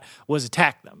about that was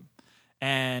attack them.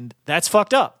 And that's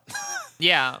fucked up.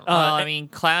 Yeah, well, I mean,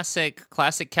 classic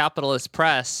capitalist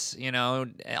press,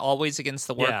 always against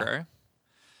the worker.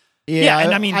 Yeah,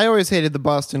 and I always hated the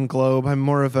Boston Globe. I'm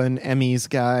more of an Emmys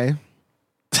guy.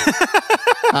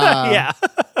 Yeah.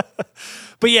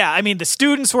 But yeah, I mean, the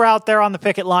students were out there on the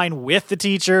picket line with the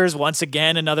teachers. Once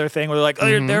again, another thing where they're like,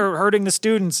 oh, they're hurting the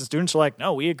students. The students are like,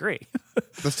 no, we agree.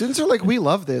 The students are like, we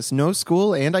love this. No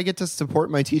school, and I get to support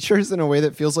my teachers in a way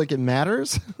that feels like it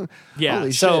matters. Yeah.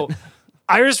 Holy so shit.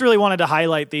 I just really wanted to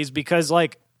highlight these because,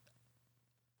 like,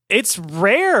 it's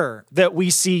rare that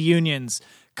we see unions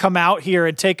come out here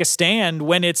and take a stand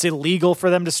when it's illegal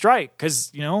for them to strike.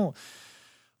 Because,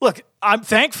 look,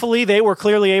 thankfully they were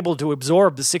clearly able to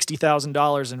absorb the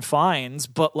 $60,000 in fines,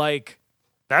 but like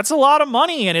that's a lot of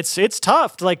money, and it's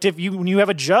tough. Like when you have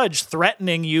a judge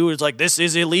threatening you, it's like this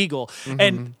is illegal.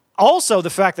 And also the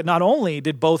fact that not only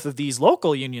did both of these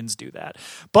local unions do that,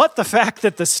 but the fact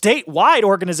that the statewide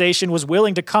organization was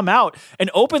willing to come out and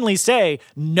openly say,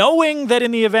 knowing that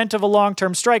in the event of a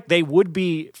long-term strike, they would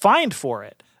be fined for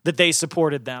it, that they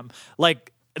supported them.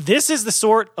 Like, this is the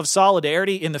sort of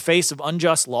solidarity in the face of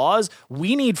unjust laws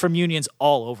we need from unions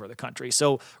all over the country.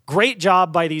 So great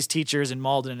job by these teachers in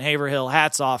Malden and Haverhill.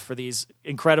 Hats off for these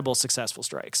incredible, successful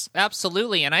strikes.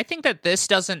 Absolutely. And I think that this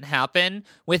doesn't happen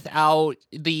without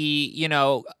the,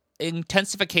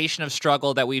 intensification of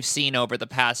struggle that we've seen over the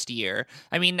past year.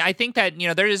 I mean, I think that,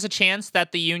 there is a chance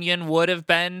that the union would have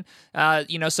been,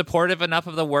 supportive enough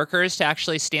of the workers to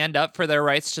actually stand up for their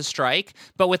rights to strike.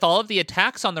 But with all of the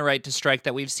attacks on the right to strike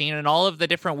that we've seen and all of the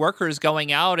different workers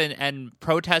going out and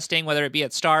protesting, whether it be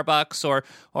at Starbucks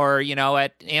or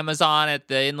at Amazon, at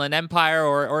the Inland Empire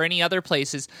or any other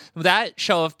places, that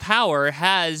show of power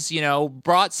has,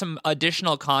 brought some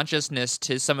additional consciousness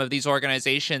to some of these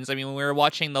organizations. I mean, when we were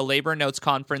watching the Labor Notes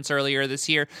conference earlier this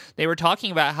year, they were talking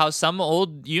about how some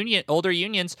older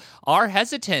unions are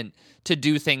hesitant to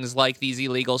do things like these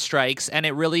illegal strikes, and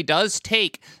it really does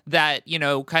take that,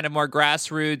 kind of more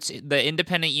grassroots, the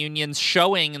independent unions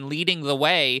showing and leading the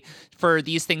way for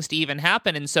these things to even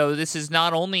happen. And so this is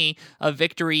not only a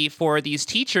victory for these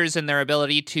teachers and their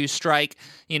ability to strike,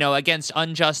 against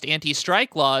unjust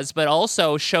anti-strike laws, but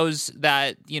also shows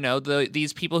that,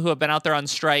 these people who have been out there on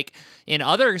strike in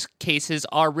other cases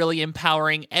are really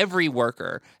empowering every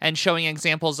worker and showing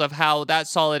examples of how that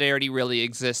solidarity really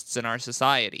exists in our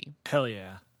society. Hell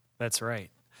yeah. That's right.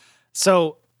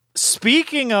 So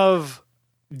speaking of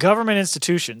government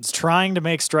institutions trying to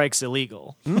make strikes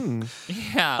illegal,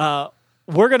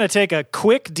 we're going to take a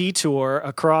quick detour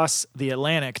across the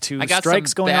Atlantic to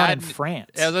strikes going on in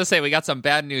France. I was going to say, we got some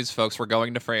bad news, folks. We're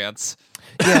going to France.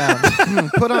 Yeah.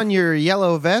 Put on your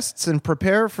yellow vests and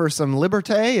prepare for some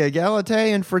liberté,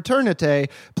 égalité, and fraternité.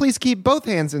 Please keep both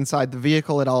hands inside the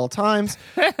vehicle at all times.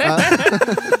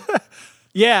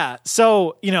 Yeah.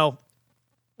 So,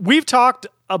 we've talked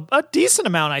a decent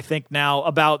amount, I think, now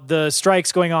about the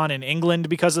strikes going on in England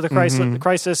because of the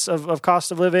crisis of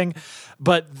cost of living.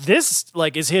 But this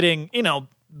is hitting,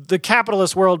 the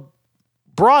capitalist world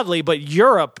broadly, but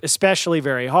Europe especially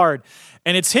very hard.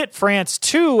 And it's hit France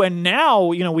too. And now,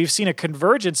 we've seen a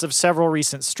convergence of several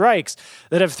recent strikes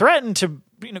that have threatened to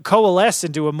coalesce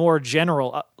into a more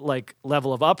general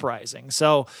level of uprising.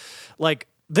 So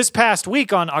this past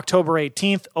week on October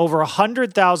 18th, over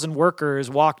 100,000 workers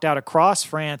walked out across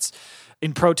France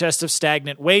in protest of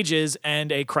stagnant wages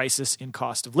and a crisis in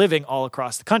cost of living all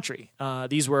across the country.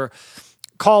 These were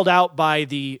called out by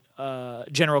the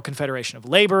General Confederation of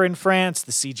Labor in France,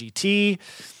 the CGT,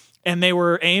 and they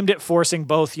were aimed at forcing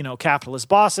both, capitalist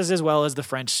bosses as well as the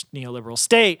French neoliberal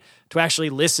state to actually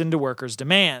listen to workers'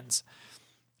 demands.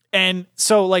 And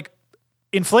so,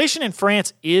 inflation in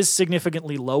France is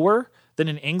significantly lower than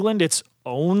in England. It's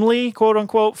only, quote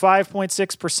unquote,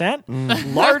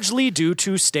 5.6%, largely due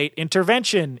to state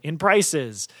intervention in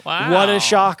prices. Wow. What a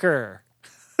shocker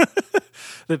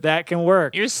that can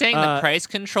work. You're saying that price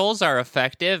controls are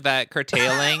effective at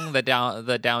curtailing the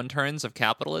downturns of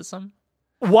capitalism?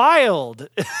 Wild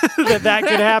that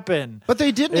could happen. But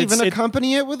they didn't even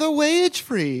accompany it with a wage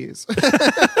freeze.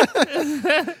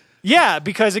 Yeah,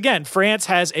 because again, France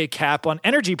has a cap on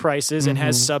energy prices and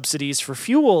has subsidies for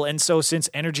fuel. And so since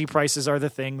energy prices are the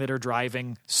thing that are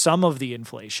driving some of the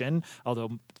inflation,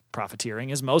 although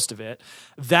profiteering is most of it,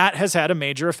 that has had a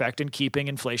major effect in keeping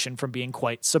inflation from being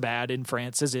quite so bad in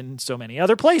France as in so many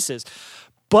other places.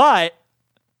 But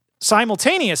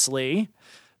simultaneously,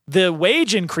 the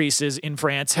wage increases in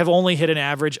France have only hit an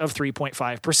average of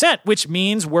 3.5%, which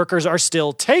means workers are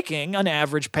still taking an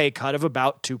average pay cut of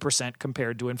about 2%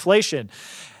 compared to inflation.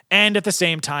 And at the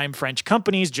same time, French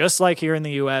companies, just like here in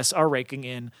the US, are raking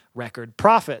in record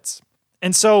profits.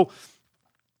 And so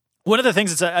one of the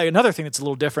things another thing that's a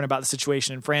little different about the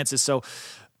situation in France is, so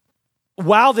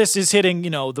while this is hitting,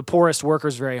 the poorest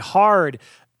workers very hard,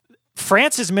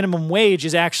 France's minimum wage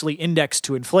is actually indexed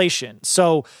to inflation.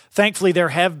 So thankfully, there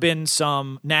have been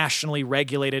some nationally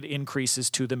regulated increases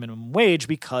to the minimum wage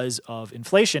because of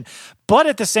inflation. But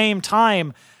at the same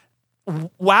time,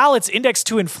 while it's indexed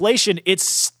to inflation, it's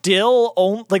still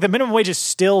the minimum wage is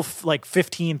still like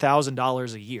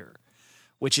 $15,000 a year,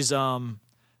 which is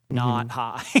not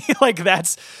high.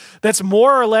 That's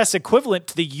more or less equivalent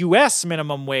to the U.S.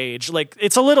 minimum wage. Like,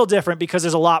 it's a little different because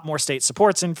there's a lot more state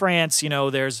supports in France.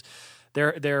 There's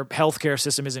their healthcare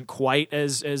system isn't quite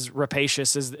as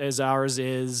rapacious as ours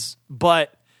is,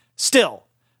 but still,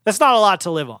 that's not a lot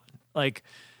to live on.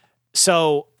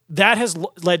 So that has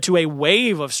led to a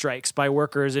wave of strikes by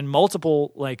workers in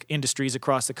multiple industries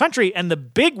across the country. And the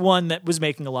big one that was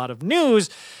making a lot of news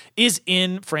is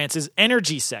in France's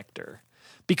energy sector.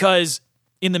 Because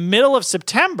in the middle of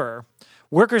September,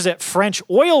 workers at French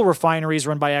oil refineries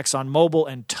run by ExxonMobil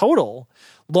and Total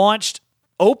launched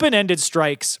open-ended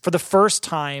strikes for the first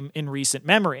time in recent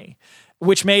memory,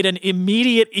 which made an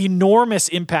immediate, enormous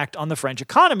impact on the French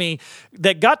economy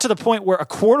that got to the point where a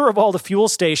quarter of all the fuel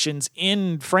stations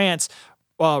in France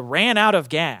ran out of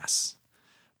gas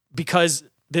because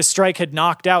this strike had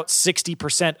knocked out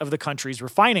 60% of the country's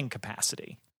refining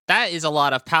capacity. That is a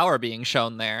lot of power being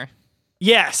shown there.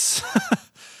 Yes.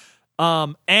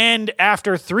 And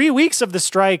after 3 weeks of the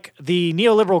strike, the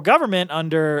neoliberal government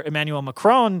under Emmanuel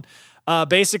Macron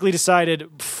basically decided,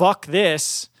 fuck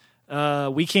this.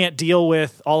 We can't deal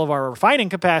with all of our refining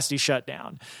capacity shut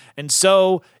down. And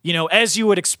so, as you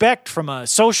would expect from a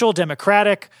social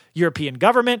democratic European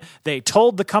government, they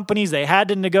told the companies they had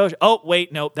to negotiate. Oh,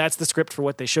 wait, no, that's the script for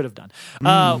what they should have done.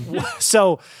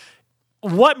 So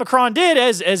what Macron did,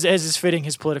 as is fitting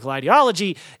his political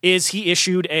ideology, is he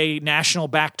issued a national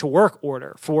back-to-work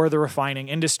order for the refining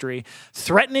industry,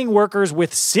 threatening workers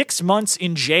with 6 months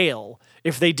in jail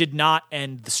if they did not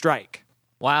end the strike.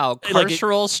 Wow,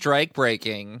 carceral strike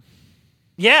breaking.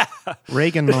 Yeah.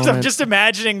 Reagan moment. I'm just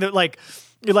imagining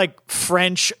that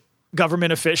French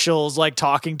government officials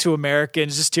talking to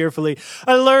Americans just tearfully,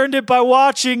 I learned it by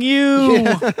watching you.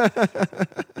 Yeah.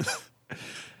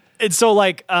 And so,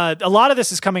 a lot of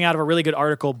this is coming out of a really good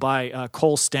article by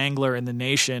Cole Stangler in The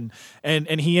Nation,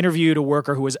 and he interviewed a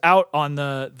worker who was out on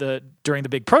during the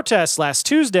big protests last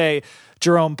Tuesday,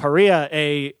 Jerome Paria,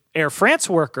 a Air France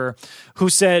worker, who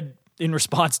said in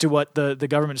response to what the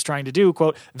government is trying to do,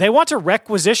 quote, "They want to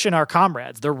requisition our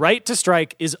comrades. The right to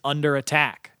strike is under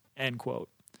attack," end quote.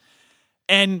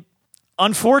 And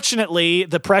unfortunately,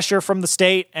 the pressure from the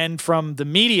state and from the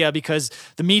media, because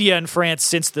the media in France,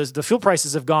 since the fuel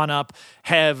prices have gone up,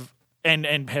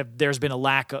 there's been a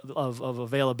lack of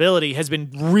availability, has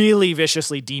been really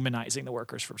viciously demonizing the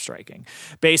workers from striking.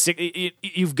 Basically,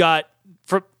 you've got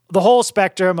for the whole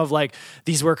spectrum of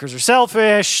these workers are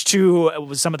selfish to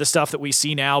some of the stuff that we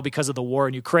see now because of the war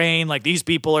in Ukraine. These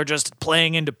people are just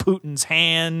playing into Putin's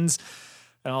hands.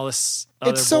 And all this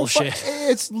other bullshit.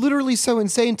 It's literally so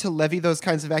insane to levy those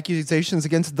kinds of accusations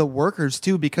against the workers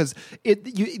too, because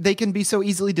they can be so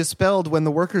easily dispelled when the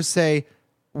workers say,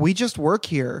 "We just work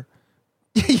here."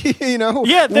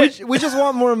 Yeah, we just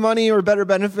want more money or better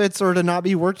benefits or to not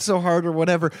be worked so hard or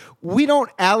whatever. We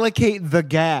don't allocate the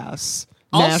gas.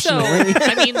 Also, nationally.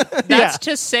 I mean, that's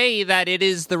to say that it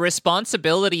is the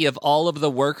responsibility of all of the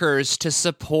workers to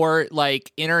support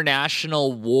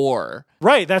international war.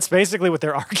 Right, that's basically what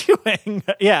they're arguing.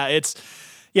 Yeah, it's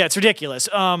ridiculous.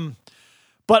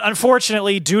 But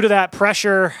unfortunately, due to that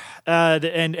pressure,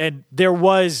 and there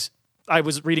was, I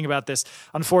was reading about this,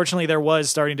 unfortunately there was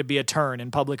starting to be a turn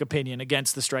in public opinion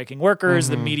against the striking workers,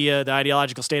 the media, the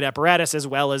ideological state apparatus, as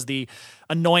well as the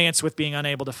annoyance with being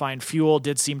unable to find fuel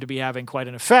did seem to be having quite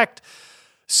an effect.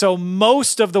 So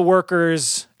most of the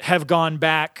workers have gone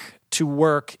back to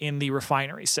work in the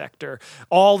refinery sector.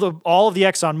 All of the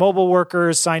ExxonMobil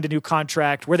workers signed a new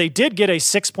contract where they did get a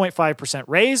 6.5%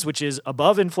 raise, which is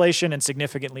above inflation and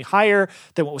significantly higher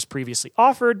than what was previously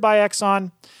offered by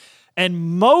Exxon. And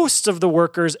most of the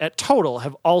workers at Total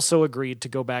have also agreed to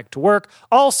go back to work,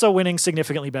 also winning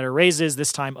significantly better raises,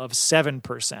 this time of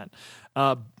 7%.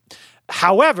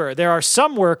 However, there are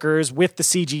some workers with the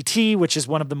CGT, which is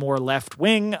one of the more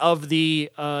left-wing of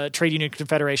the trade union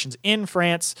confederations in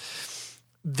France.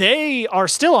 They are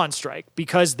still on strike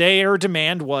because their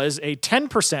demand was a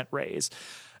 10% raise.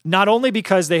 not only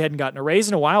because they hadn't gotten a raise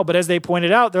in a while, but as they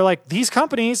pointed out, they're like, these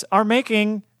companies are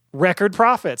making record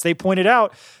profits. They pointed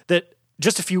out that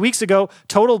just a few weeks ago,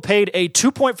 Total paid a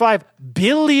 $2.5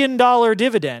 billion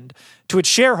dividend to its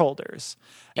shareholders.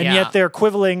 And yet they're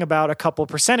quibbling about a couple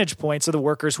percentage points of the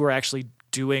workers who are actually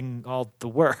doing all the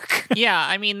work. Yeah,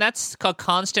 I mean, that's a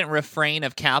constant refrain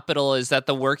of capital, is that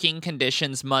the working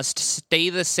conditions must stay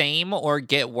the same or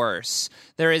get worse.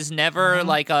 There is never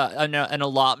like an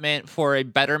allotment for a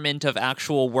betterment of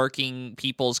actual working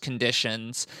people's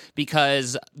conditions,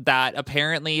 because that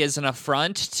apparently is an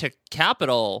affront to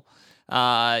capital,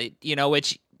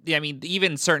 which... I mean,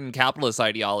 even certain capitalist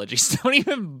ideologies don't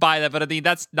even buy that, but I mean,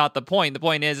 that's not the point. The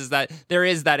point is that there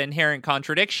is that inherent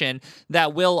contradiction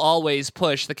that will always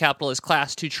push the capitalist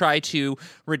class to try to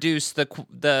reduce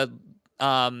the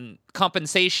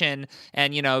compensation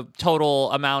and,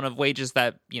 total amount of wages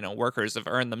that, workers have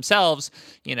earned themselves,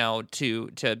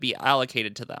 to be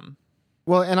allocated to them.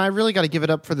 Well, and I really got to give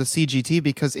it up for the CGT,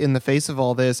 because in the face of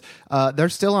all this, they're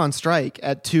still on strike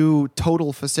at 2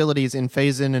 Total facilities in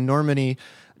Faison and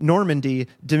Normandy,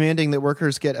 demanding that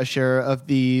workers get a share of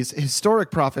these historic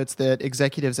profits that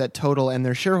executives at Total and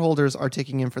their shareholders are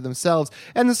taking in for themselves.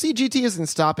 And the CGT isn't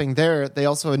stopping there. They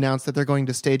also announced that they're going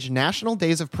to stage national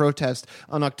days of protest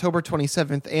on October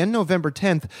 27th and November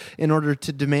 10th in order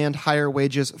to demand higher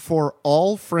wages for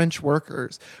all French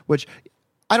workers, which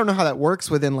I don't know how that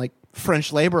works within like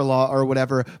French labor law or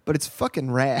whatever, but it's fucking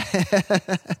rad.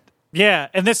 Yeah,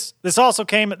 and this also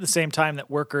came at the same time that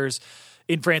workers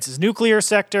in France's nuclear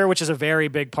sector, which is a very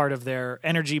big part of their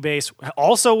energy base,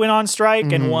 also went on strike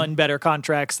and won better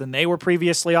contracts than they were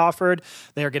previously offered.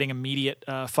 They are getting immediate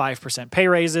 5% pay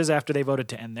raises after they voted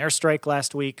to end their strike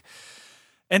last week.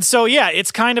 And so, yeah,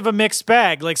 it's kind of a mixed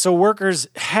bag. Like, so workers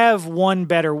have won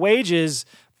better wages,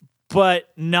 but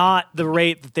not the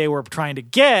rate that they were trying to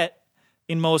get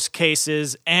in most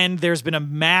cases. And there's been a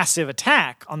massive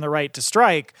attack on the right to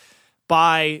strike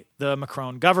by the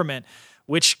Macron government,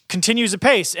 which continues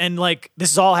apace. And like,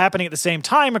 this is all happening at the same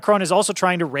time. Macron is also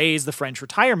trying to raise the French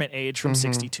retirement age from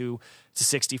 62 to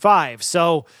 65.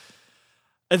 So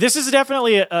this is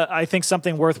definitely, I think,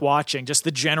 something worth watching, just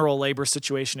the general labor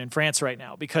situation in France right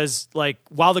now. Because like,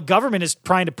 while the government is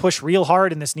trying to push real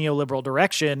hard in this neoliberal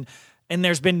direction, and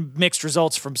there's been mixed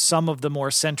results from some of the more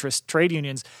centrist trade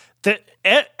unions, that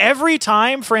every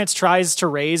time France tries to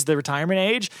raise the retirement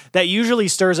age, that usually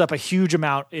stirs up a huge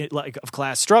amount of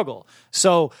class struggle.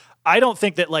 So I don't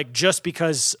think that like just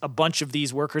because a bunch of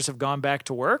these workers have gone back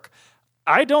to work,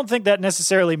 I don't think that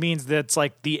necessarily means that's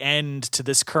like the end to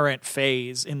this current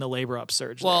phase in the labor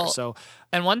upsurge. Well, there. So,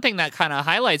 and one thing that kind of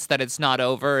highlights that it's not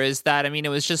over is that, I mean, it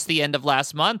was just the end of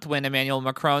last month when Emmanuel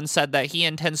Macron said that he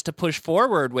intends to push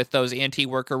forward with those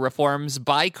anti-worker reforms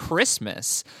by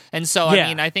Christmas. And so, I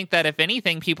mean, I think that if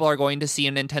anything, people are going to see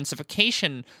an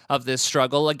intensification of this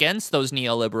struggle against those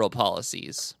neoliberal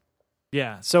policies.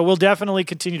 Yeah, so we'll definitely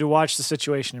continue to watch the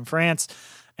situation in France.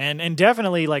 And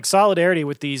definitely like solidarity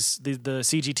with the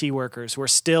CGT workers who are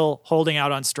still holding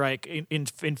out on strike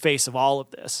in face of all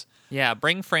of this. Yeah,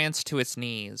 bring France to its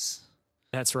knees.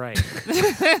 That's right.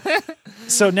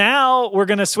 So now we're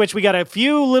going to switch. We got a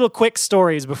few little quick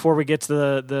stories before we get to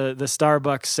the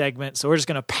Starbucks segment. So we're just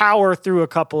going to power through a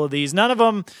couple of these. None of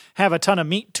them have a ton of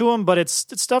meat to them, but it's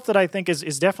stuff that I think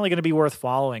is definitely going to be worth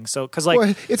following. So, because like,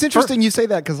 well, it's interesting you say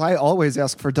that, because I always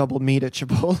ask for double meat at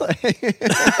Chipotle.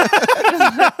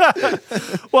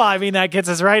 Well, I mean, that gets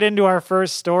us right into our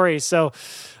first story. So,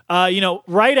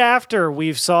 right after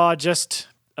we saw just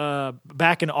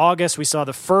back in August, we saw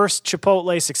the first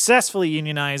Chipotle successfully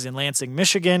unionize in Lansing,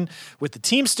 Michigan with the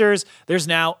Teamsters. There's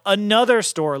now another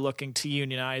store looking to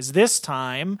unionize, this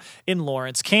time in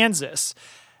Lawrence, Kansas.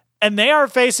 And they are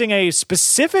facing a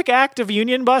specific act of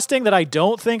union busting that I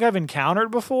don't think I've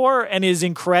encountered before and is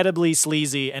incredibly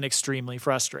sleazy and extremely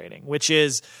frustrating, which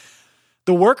is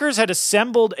the workers had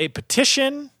assembled a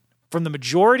petition from the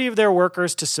majority of their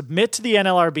workers to submit to the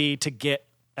NLRB to get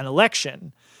an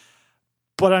election.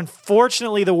 But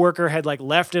unfortunately, the worker had like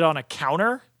left it on a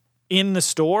counter in the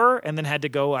store and then had to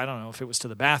go, I don't know if it was to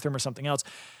the bathroom or something else.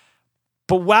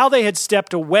 But while they had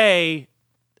stepped away,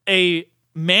 a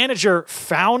manager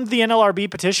found the NLRB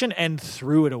petition and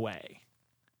threw it away.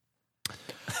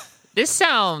 This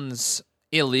sounds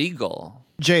illegal.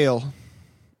 Jail.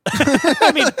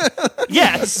 I mean,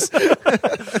 yes.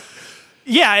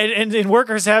 Yeah, and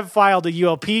workers have filed a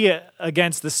ULP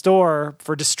against the store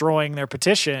for destroying their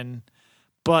petition.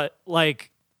 But, like,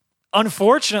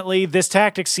 unfortunately, this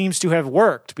tactic seems to have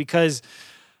worked because,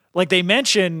 like, they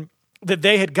mention that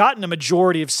they had gotten a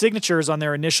majority of signatures on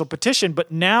their initial petition,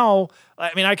 but now, I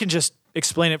mean, I can just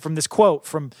explain it from this quote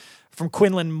from from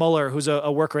Quinlan Muller, who's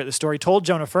a worker at the store. He told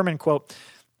Jonah Furman, quote,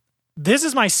 "This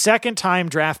is my second time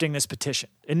drafting this petition.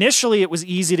 Initially, it was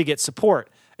easy to get support,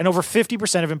 and over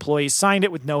 50% of employees signed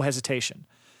it with no hesitation.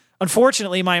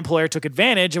 Unfortunately, my employer took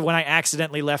advantage of when I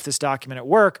accidentally left this document at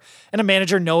work, and a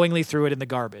manager knowingly threw it in the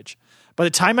garbage. By the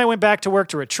time I went back to work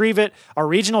to retrieve it, our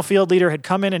regional field leader had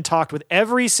come in and talked with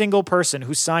every single person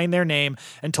who signed their name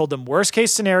and told them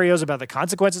worst-case scenarios about the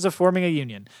consequences of forming a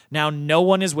union. Now no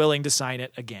one is willing to sign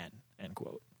it again." End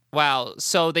quote. Wow.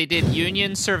 So they did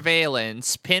union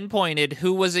surveillance, pinpointed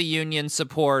who was a union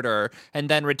supporter, and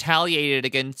then retaliated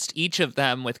against each of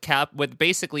them with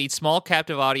basically small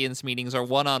captive audience meetings or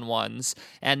one-on-ones,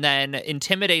 and then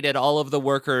intimidated all of the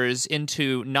workers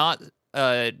into not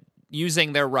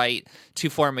using their right to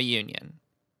form a union.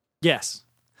 Yes.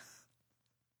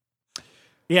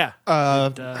 Yeah.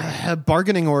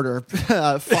 Bargaining order.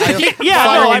 File,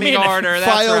 Bargaining order.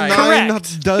 That's file right. 9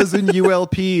 Correct. dozen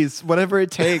ULPs, whatever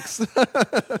it takes.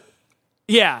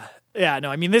 Yeah. Yeah,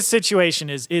 no, I mean, this situation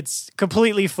it's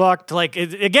completely fucked. Like,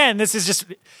 again, this is just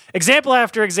example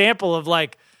after example of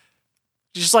like,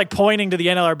 just like pointing to the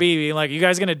NLRB being like, "You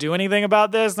guys going to do anything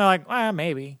about this?" And they're like, "Well,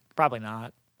 maybe, probably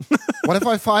not." What if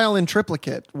I file in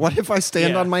triplicate? What if I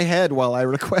stand Yeah. on my head while I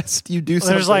request you do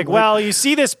something? There's like, well, you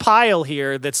see this pile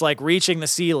here that's like reaching the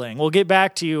ceiling. We'll get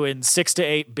back to you in 6 to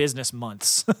 8 business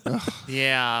months.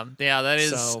 Yeah,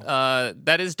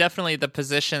 that is definitely the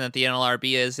position that the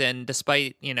NLRB is in,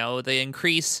 despite, the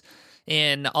increase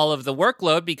in all of the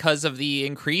workload because of the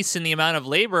increase in the amount of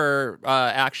labor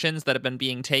actions that have been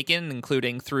being taken,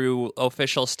 including through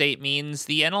official state means.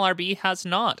 The NLRB has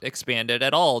not expanded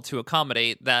at all to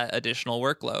accommodate that additional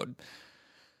workload.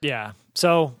 Yeah.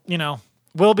 So,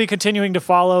 we'll be continuing to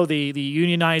follow the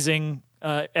unionizing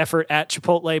effort at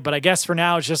Chipotle, but I guess for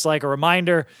now it's just like a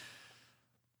reminder,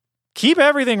 keep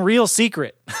everything real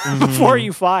secret before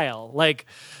you file. Like,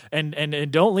 and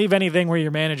don't leave anything where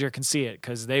your manager can see it,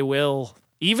 because they will,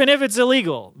 even if it's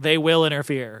illegal, they will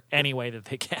interfere any way that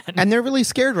they can. And they're really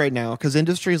scared right now because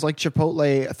industries like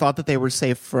Chipotle thought that they were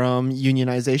safe from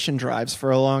unionization drives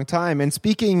for a long time. And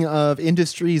speaking of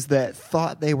industries that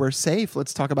thought they were safe,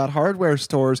 let's talk about hardware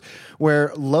stores,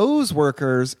 where Lowe's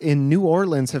workers in New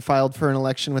Orleans have filed for an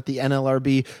election with the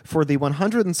NLRB for the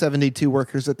 172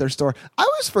 workers at their store. I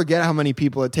always forget how many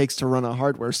people it takes to run a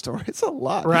hardware store. It's a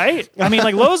lot. Right? I mean,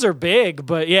 like, Lowe's are big,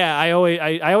 but yeah, I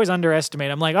always underestimate.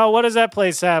 I'm like, oh, what does that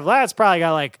place have? Well, it's probably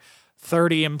got like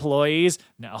 30 employees.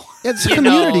 No. It's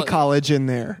community college in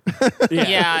there.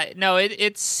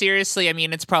 It's seriously, I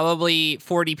mean, it's probably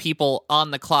 40 people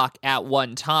on the clock at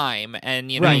one time.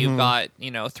 And, you've got,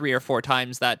 3 or 4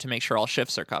 times that to make sure all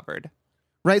shifts are covered.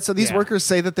 Right. So these workers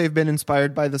say that they've been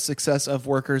inspired by the success of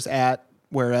workers at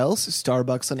where else?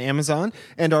 Starbucks and Amazon,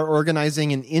 and are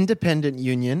organizing an independent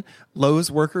union, Lowe's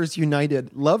Workers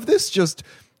United. Love this just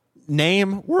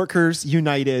name, Workers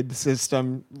United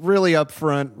system. Really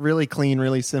upfront, really clean,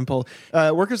 really simple.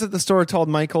 Workers at the store told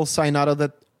Michael Sainato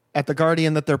that at The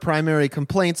Guardian that their primary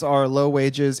complaints are low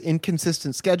wages,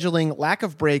 inconsistent scheduling, lack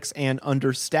of breaks, and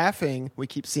understaffing. We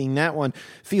keep seeing that one.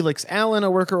 Felix Allen, a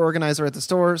worker organizer at the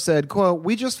store, said, quote,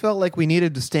 "We just felt like we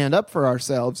needed to stand up for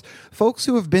ourselves. Folks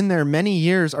who have been there many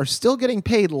years are still getting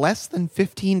paid less than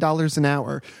 $15 an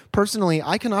hour. Personally,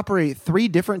 I can operate 3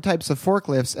 different types of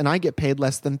forklifts, and I get paid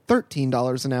less than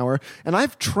 $13 an hour, and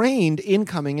I've trained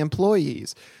incoming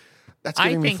employees." That's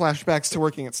giving me flashbacks to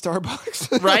working at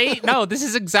Starbucks. Right? No, this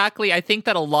is exactly, I think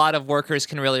that a lot of workers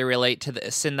can really relate to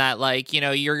this, in that, like,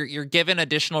 you're given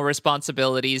additional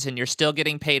responsibilities and you're still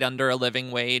getting paid under a living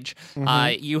wage.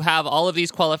 You have all of these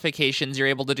qualifications. You're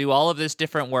able to do all of this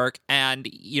different work, and,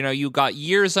 you got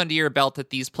years under your belt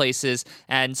at these places,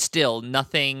 and still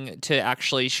nothing to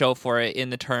actually show for it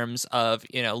in the terms of,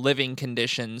 living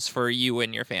conditions for you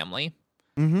and your family.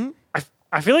 Mm-hmm.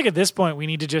 I feel like at this point we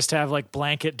need to just have like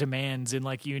blanket demands in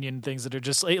like union things that are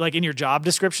just like in your job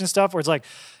description stuff, where it's like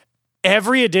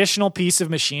every additional piece of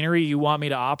machinery you want me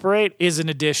to operate is an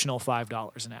additional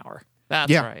 $5 an hour.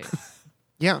 That's right.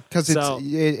 Yeah, because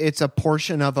it's a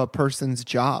portion of a person's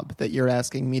job that you're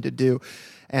asking me to do.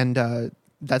 And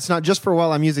that's not just for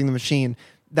while I'm using the machine.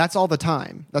 That's all the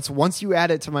time. That's once you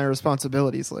add it to my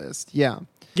responsibilities list. Yeah.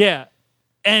 Yeah.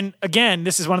 And again,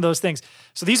 this is one of those things.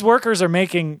 So these workers are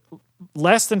making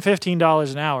less than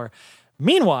 $15 an hour.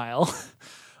 Meanwhile,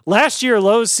 last year,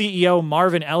 Lowe's CEO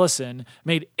Marvin Ellison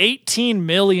made $18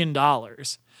 million.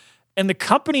 And the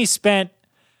company spent,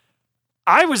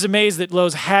 I was amazed that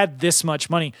Lowe's had this much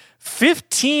money,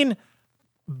 $15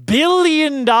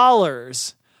 billion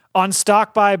on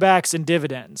stock buybacks and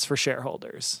dividends for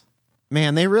shareholders.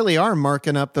 Man, they really are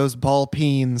marking up those ball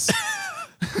peens.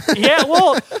 Yeah,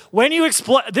 well, when you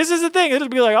this is the thing. It'll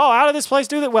be like, oh, how did this place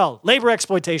do that? Well, labor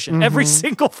exploitation every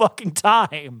single fucking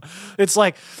time. It's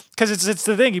like, because it's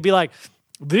the thing. You'd be like,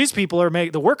 these people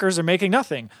the workers are making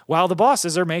nothing while the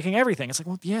bosses are making everything. It's like,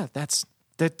 well, yeah, that's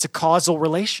a causal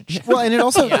relationship. Well, and it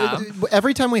also,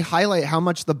 every time we highlight how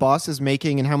much the boss is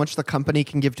making and how much the company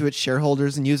can give to its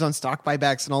shareholders and use on stock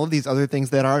buybacks and all of these other things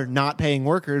that are not paying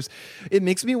workers, it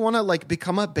makes me want to like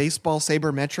become a baseball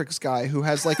sabermetrics guy who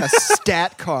has like a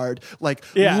stat card, like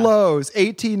Lowe's,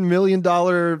 $18 million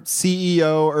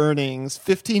CEO earnings,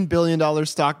 $15 billion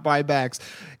stock buybacks,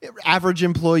 average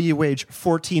employee wage,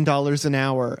 $14 an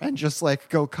hour, and just like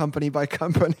go company by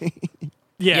company.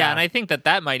 Yeah, and I think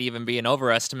that might even be an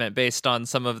overestimate based on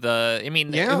some of the. I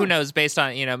mean, who knows? Based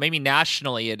on maybe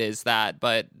nationally it is that,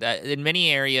 but in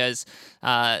many areas,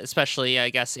 especially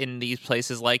I guess in these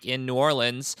places like in New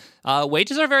Orleans,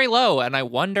 wages are very low, and I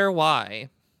wonder why.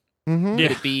 Mm-hmm.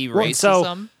 Could it be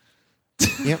racism?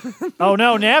 Oh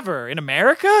no, never in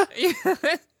America.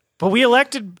 But we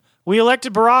elected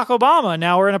Barack Obama.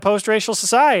 Now we're in a post-racial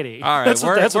society. All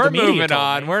right, we're moving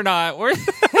on. We're not.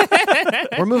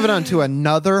 We're moving on to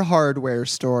another hardware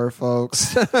store,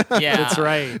 folks. Yeah, that's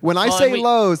right. When I say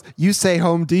Lowe's, you say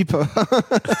Home Depot.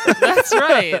 That's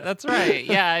right. That's right.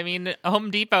 Yeah, I mean,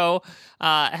 Home Depot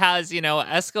has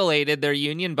escalated their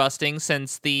union busting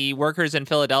since the workers in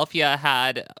Philadelphia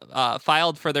had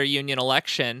filed for their union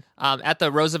election at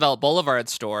the Roosevelt Boulevard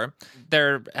store.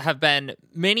 There have been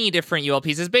many different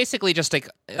ULPs. It's basically just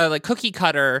a cookie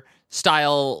cutter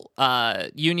style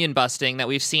union busting that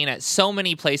we've seen at so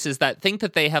many places that think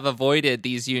that they have avoided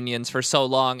these unions for so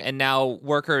long, and now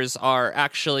workers are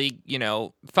actually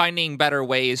finding better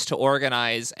ways to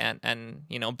organize and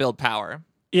build power.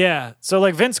 Yeah. So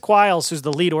like Vince Quiles, who's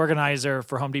the lead organizer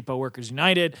for Home Depot Workers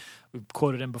United, we've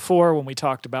quoted him before when we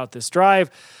talked about this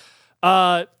drive,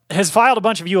 has filed a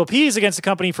bunch of UOPs against the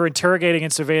company for interrogating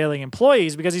and surveilling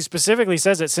employees, because he specifically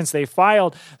says that since they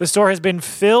filed, the store has been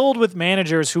filled with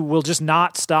managers who will just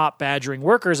not stop badgering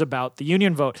workers about the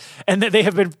union vote, and that they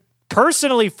have been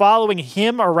personally following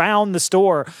him around the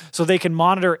store so they can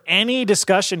monitor any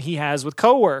discussion he has with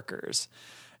coworkers.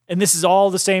 And this is all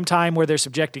the same time where they're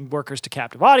subjecting workers to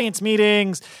captive audience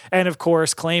meetings and, of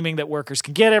course, claiming that workers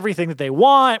can get everything that they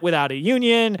want without a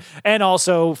union, and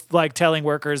also like telling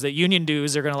workers that union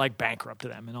dues are going to like bankrupt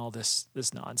them and all this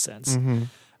nonsense. Mm-hmm.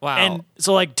 Wow. And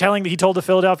so like he told the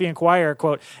Philadelphia Inquirer,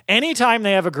 quote, anytime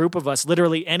they have a group of us,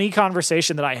 literally any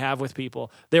conversation that I have with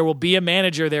people, there will be a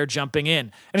manager there jumping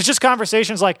in. And it's just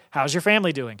conversations like, how's your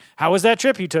family doing? How was that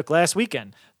trip you took last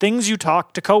weekend? Things you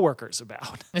talk to coworkers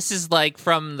about. This is like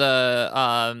from the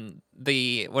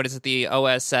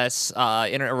OSS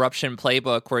interruption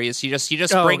playbook, where you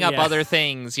just bring up other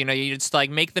things. You just like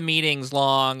make the meetings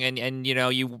long and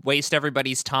you waste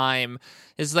everybody's time.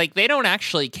 It's like they don't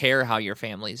actually care how your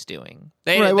family's doing.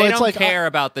 They don't care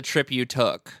about the trip you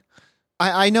took.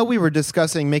 I know we were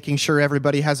discussing making sure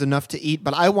everybody has enough to eat,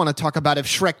 but I want to talk about if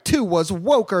Shrek 2 was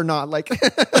woke or not. Like,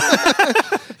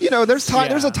 there's time. Yeah.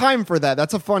 There's a time for that.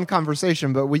 That's a fun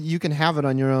conversation, but you can have it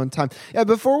on your own time. Yeah.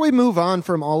 Before we move on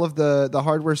from all of the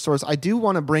hardware stores, I do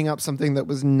want to bring up something that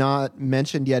was not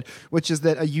mentioned yet, which is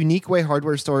that a unique way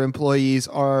hardware store employees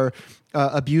are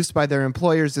abused by their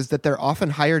employers is that they're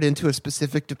often hired into a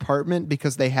specific department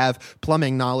because they have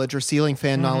plumbing knowledge or ceiling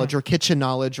fan knowledge or kitchen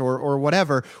knowledge or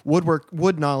whatever,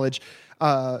 wood knowledge,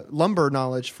 lumber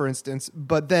knowledge, for instance,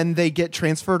 but then they get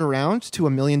transferred around to a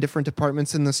million different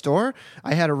departments in the store.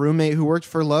 I had a roommate who worked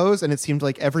for Lowe's, and it seemed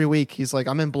like every week he's like,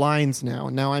 I'm in blinds now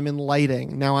I'm in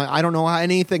lighting, now I don't know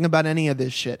anything about any of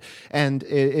this shit. And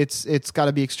it's got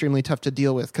to be extremely tough to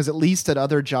deal with, because at least at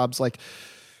other jobs, like,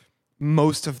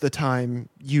 most of the time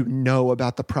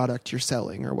about the product you're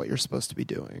selling or what you're supposed to be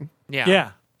doing.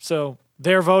 Yeah. So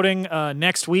they're voting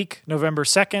next week. November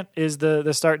 2nd is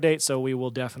the start date, so we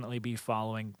will definitely be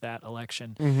following that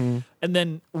election. Mm-hmm. And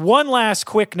then one last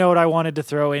quick note I wanted to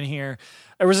throw in here.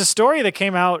 There was a story that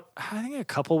came out, I think a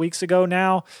couple weeks ago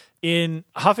now, in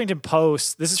Huffington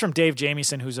Post. This is from Dave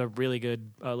Jamieson, who's a really good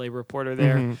labor reporter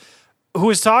there. Mm-hmm. Who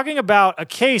was talking about a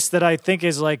case that I think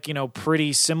is like,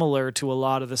 pretty similar to a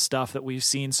lot of the stuff that we've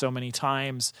seen so many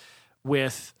times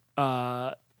with,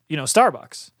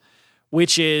 Starbucks,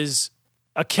 which is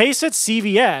a case at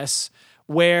CVS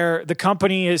where the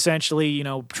company essentially,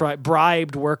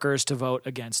 bribed workers to vote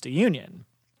against a union.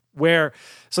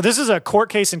 So this is a court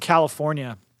case in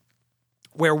California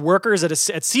where workers at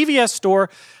CVS store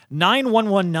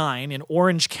 9119 in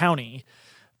Orange County,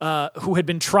 who had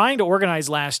been trying to organize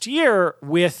last year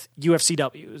with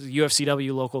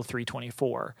UFCW Local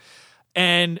 324.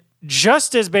 And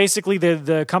just as basically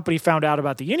the company found out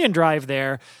about the union drive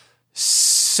there,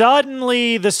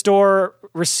 Suddenly, the store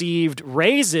received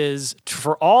raises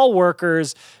for all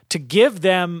workers to give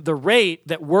them the rate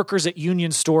that workers at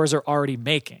union stores are already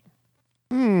making.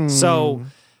 So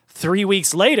 3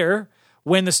 weeks later,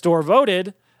 when the store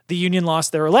voted, the union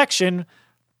lost their election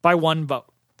by 1 vote.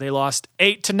 They lost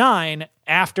 8-9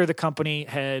 after the company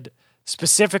had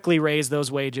specifically raised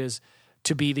those wages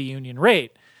to be the union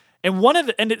rate. And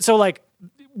so like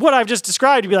what I've just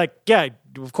described, you'd be like, yeah,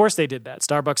 of course they did that.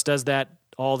 Starbucks does that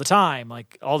all the time.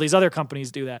 Like all these other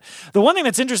companies do that. The one thing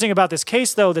that's interesting about this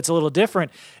case, though, that's a little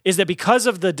different is that because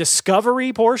of the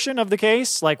discovery portion of the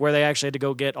case, like where they actually had to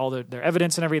go get all their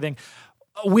evidence and everything,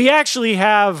 we actually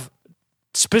have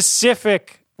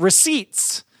specific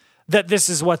receipts that this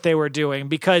is what they were doing,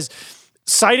 because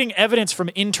citing evidence from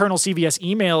internal CVS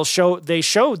emails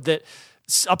showed that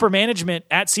upper management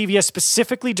at CVS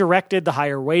specifically directed the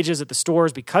higher wages at the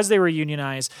stores because they were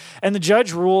unionized. And the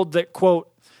judge ruled that, quote,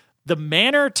 the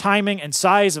manner, timing, and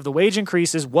size of the wage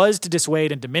increases was to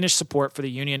dissuade and diminish support for the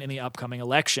union in the upcoming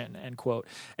election, end quote.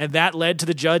 And that led to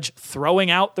the judge throwing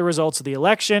out the results of the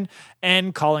election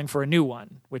and calling for a new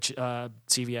one, which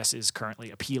CVS is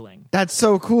currently appealing. That's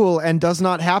so cool and does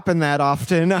not happen that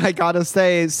often. I gotta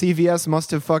say, CVS must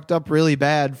have fucked up really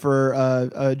bad for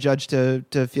a judge to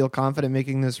feel confident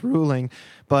making this ruling.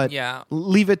 But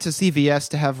leave it to CVS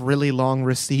to have really long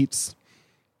receipts.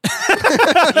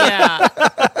 Yeah.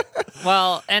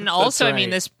 Well, and also, right. I mean,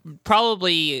 this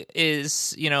probably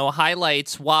is,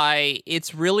 highlights why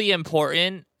it's really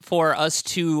important for us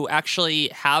to actually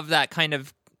have that kind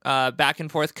of back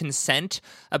and forth consent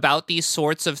about these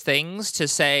sorts of things, to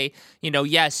say,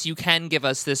 yes, you can give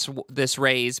us this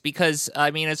raise, because I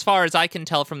mean, as far as I can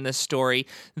tell from this story,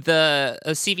 the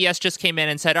CVS just came in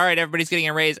and said, all right, everybody's getting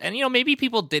a raise, and maybe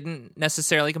people didn't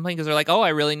necessarily complain because they're like, oh, I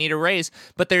really need a raise,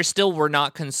 but they still were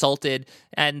not consulted,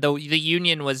 and the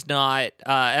union was not,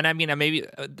 and I mean, maybe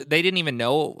they didn't even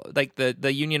know, like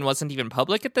the union wasn't even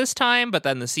public at this time, but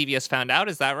then the CVS found out.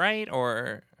 Is that right,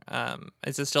 or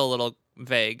is it still a little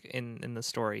vague in the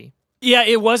story? Yeah,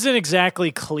 it wasn't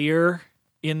exactly clear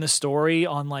in the story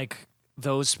on like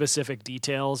those specific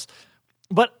details.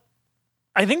 But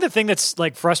I think the thing that's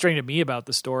like frustrating to me about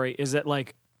the story is that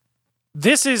like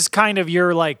this is kind of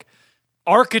your like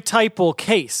archetypal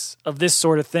case of this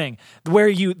sort of thing, where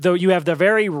you have the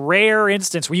very rare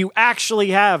instance where you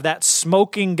actually have that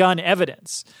smoking gun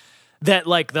evidence that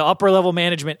like the upper level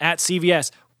management at CVS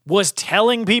was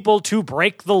telling people to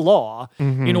break the law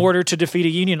in order to defeat a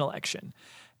union election.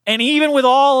 And even with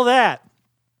all of that,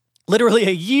 literally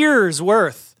a year's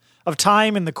worth of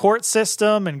time in the court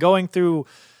system and going through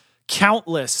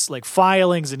countless like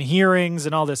filings and hearings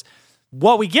and all this,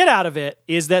 what we get out of it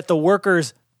is that the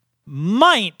workers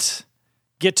might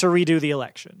get to redo the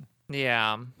election.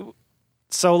 Yeah.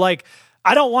 So like,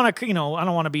 I don't want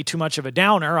to be too much of a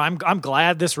downer. I'm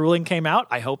glad this ruling came out.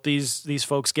 I hope these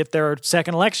folks get their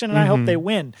second election, and I hope they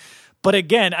win. But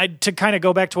again, to kind of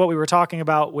go back to what we were talking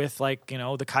about with like,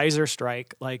 the Kaiser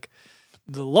strike, like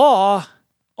the law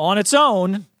on its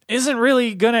own isn't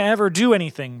really going to ever do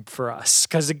anything for us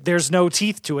because there's no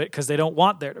teeth to it because they don't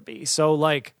want there to be. So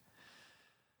like,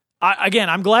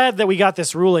 I'm glad that we got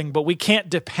this ruling, but we can't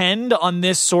depend on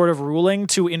this sort of ruling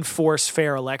to enforce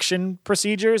fair election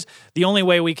procedures. The only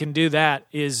way we can do that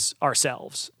is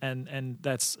ourselves. And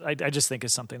that's, I just think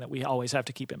is something that we always have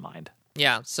to keep in mind.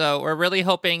 Yeah, so we're really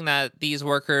hoping that these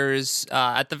workers,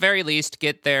 at the very least,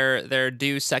 get their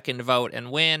due second vote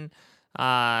and win.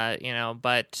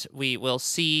 But we will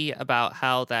see about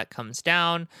how that comes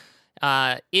down.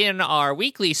 In our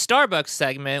weekly Starbucks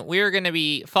segment, we're going to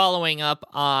be following up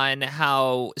on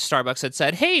how Starbucks had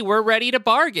said, hey, we're ready to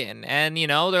bargain. And,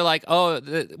 they're like,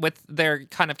 with their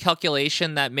kind of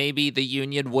calculation that maybe the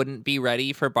union wouldn't be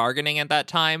ready for bargaining at that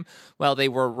time. Well, they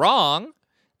were wrong.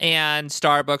 And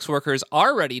Starbucks workers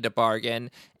are ready to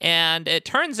bargain. And it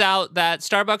turns out that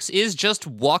Starbucks is just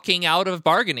walking out of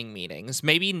bargaining meetings.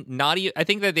 Maybe not. I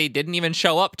think that they didn't even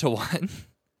show up to one.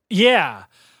 Yeah.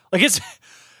 Like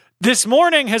this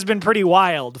morning has been pretty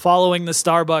wild following the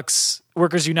Starbucks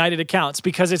Workers United accounts,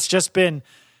 because it's just been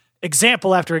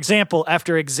example after example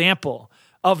after example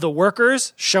of the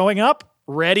workers showing up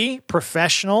ready,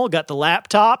 professional, got the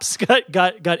laptops,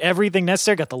 got everything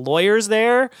necessary, got the lawyers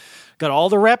there, got all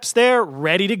the reps there,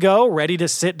 ready to go, ready to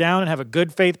sit down and have a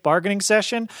good faith bargaining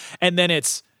session. And then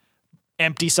it's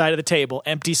empty side of the table,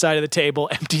 empty side of the table,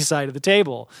 empty side of the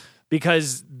table,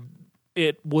 because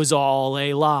it was all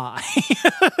a lie.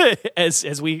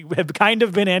 As we have kind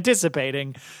of been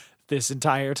anticipating, this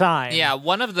entire time. Yeah,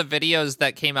 one of the videos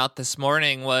that came out this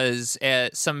morning was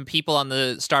some people on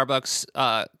the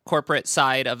Starbucks corporate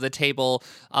side of the table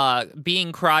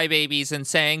being crybabies and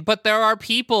saying, "But there are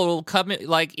people coming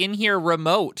like in here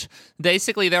remote."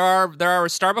 Basically, there are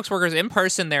Starbucks workers in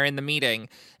person there in the meeting,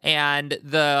 and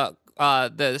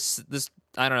this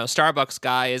I don't know, Starbucks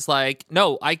guy is like,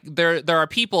 "No, there are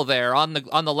people there on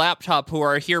the laptop who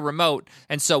are here remote,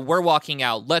 and so we're walking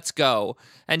out. Let's go."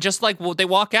 And just like they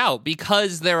walk out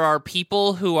because there are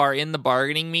people who are in the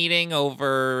bargaining meeting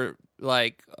over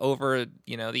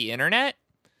the internet.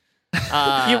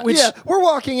 Yeah, we're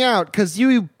walking out because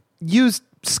you used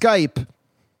Skype.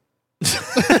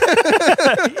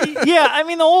 Yeah, I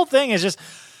mean, the whole thing is just,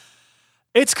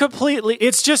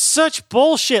 it's just such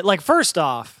bullshit. Like, first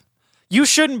off, you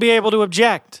shouldn't be able to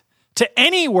object to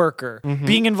any worker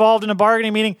being involved in a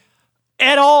bargaining meeting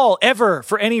at all, ever,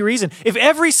 for any reason. If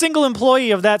every single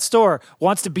employee of that store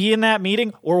wants to be in that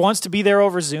meeting or wants to be there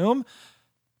over Zoom,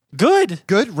 good.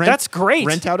 That's great.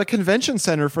 Rent out a convention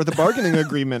center for the bargaining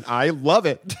agreement. I love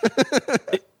it.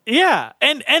 Yeah,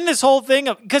 and this whole thing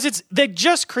of, because they're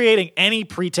just creating any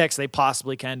pretext they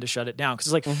possibly can to shut it down.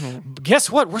 Because it's like,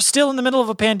 guess what? We're still in the middle of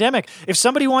a pandemic. If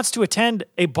somebody wants to attend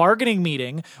a bargaining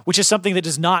meeting, which is something that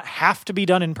does not have to be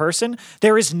done in person,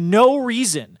 there is no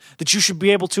reason that you should be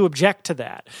able to object to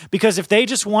that. Because if they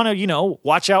just want to,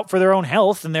 watch out for their own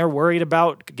health and they're worried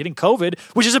about getting COVID,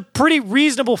 which is a pretty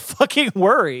reasonable fucking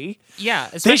worry. Yeah,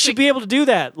 they should be able to do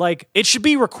that. Like, it should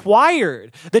be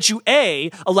required that you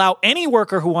allow any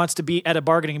worker who wants to be at a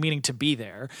bargaining meeting to be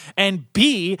there, and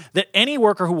B, that any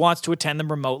worker who wants to attend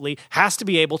them remotely has to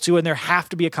be able to, and there have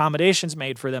to be accommodations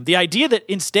made for them. The idea that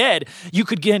instead you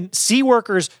could see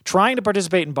workers trying to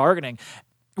participate in bargaining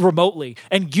remotely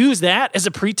and use that as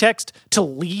a pretext to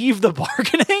leave the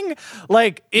bargaining,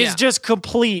 is just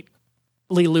complete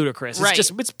ludicrous. Right.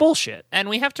 It's bullshit. And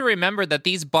we have to remember that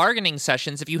these bargaining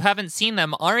sessions, if you haven't seen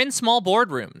them, are in small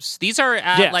boardrooms. These are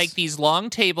at these long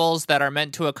tables that are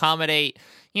meant to accommodate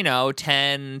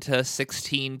 10 to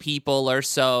 16 people or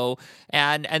so,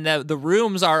 and the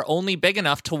rooms are only big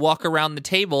enough to walk around the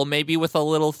table, maybe with a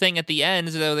little thing at the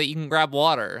end so that you can grab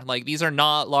water. Like, these are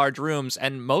not large rooms,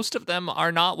 and most of them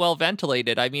are not well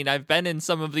ventilated. I mean, I've been in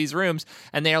some of these rooms,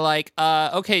 and they're like,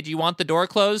 okay, do you want the door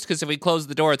closed? Because if we close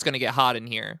the door, it's going to get hot in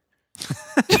here.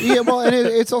 Yeah, well, and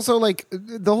it's also like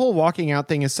the whole walking out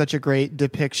thing is such a great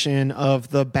depiction of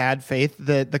the bad faith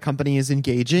that the company is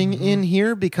engaging in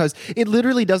here, because it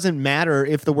literally doesn't matter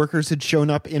if the workers had shown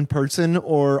up in person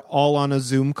or all on a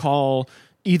Zoom call.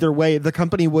 Either way, the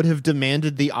company would have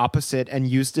demanded the opposite and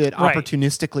used it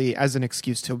opportunistically as an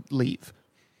excuse to leave.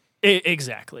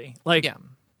 Exactly.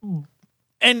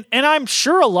 And I'm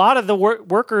sure a lot of the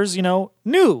workers,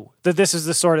 knew that this is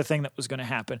the sort of thing that was going to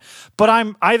happen.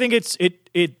 But I think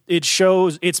it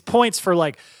shows, it's points for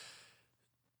like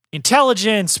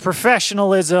intelligence,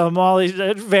 professionalism, all these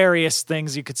various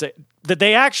things you could say, that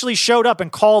they actually showed up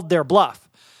and called their bluff.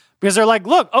 Because they're like,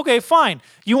 look, okay, fine.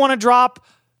 You want to drop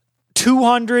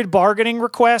 200 bargaining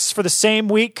requests for the same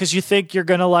week because you think you're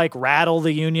going to rattle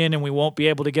the union and we won't be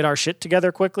able to get our shit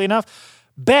together quickly enough?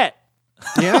 Bet.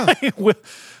 Yeah.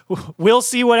 We'll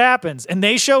see what happens. And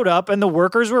they showed up and the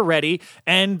workers were ready,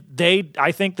 and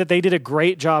I think that they did a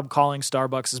great job calling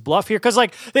Starbucks' bluff here, because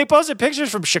they posted pictures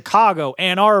from Chicago,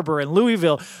 Ann Arbor, and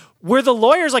Louisville where the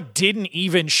lawyers didn't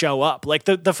even show up.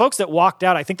 The folks that walked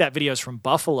out, I think that video is from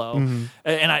Buffalo,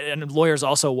 and lawyers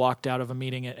also walked out of a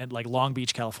meeting at Long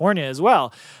Beach, California as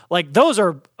well. Those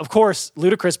are of course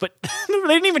ludicrous, but they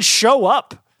didn't even show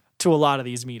up to a lot of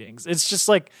these meetings. It's just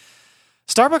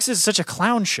Starbucks is such a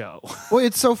clown show. Well,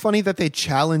 it's so funny that they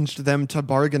challenged them to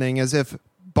bargaining as if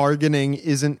bargaining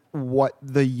isn't what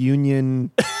the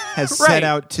union has set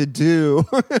out to do.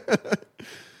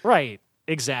 Right.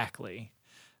 Exactly.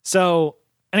 So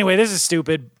anyway, this is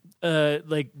stupid.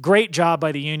 Great job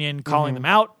by the union calling them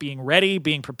out, being ready,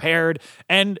 being prepared.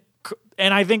 And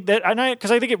I think that,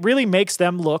 because I think it really makes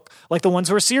them look like the ones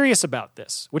who are serious about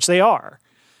this, which they are.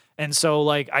 And so,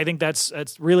 I think that's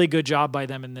really good job by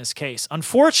them in this case.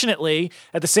 Unfortunately,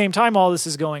 at the same time all this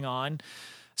is going on,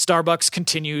 Starbucks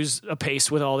continues apace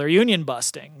with all their union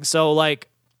busting. So,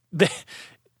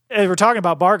 we're talking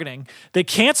about bargaining. They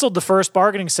canceled the first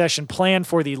bargaining session planned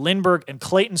for the Lindbergh and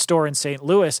Clayton store in St.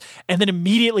 Louis, and then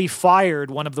immediately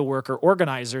fired one of the worker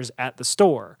organizers at the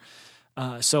store.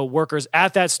 So workers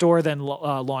at that store then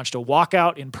launched a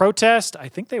walkout in protest. I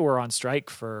think they were on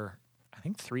strike for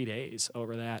 3 days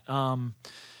over that.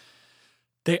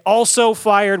 They also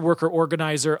fired worker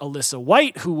organizer Alyssa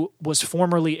White, who was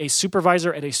formerly a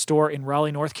supervisor at a store in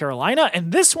Raleigh, North Carolina.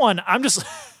 And this one,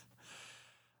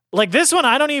 Like this one,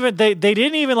 I don't even, they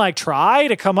didn't even like try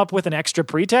to come up with an extra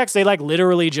pretext. They like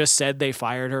literally just said they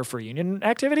fired her for union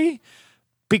activity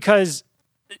because,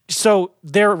 so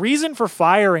their reason for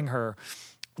firing her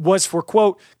was for,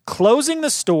 quote, closing the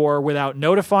store without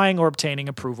notifying or obtaining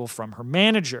approval from her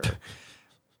manager.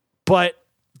 But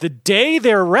the day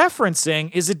they're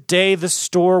referencing is a day the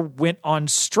store went on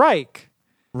strike.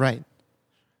 Right.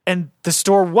 And the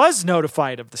store was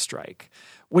notified of the strike,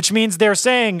 which means they're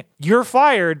saying you're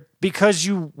fired because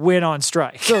you went on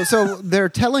strike. So they're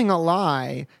telling a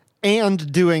lie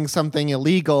and doing something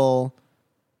illegal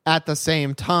at the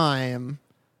same time.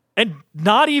 And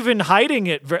not even hiding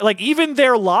it. Like, even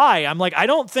their lie, I'm like, I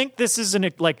don't think this is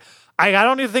I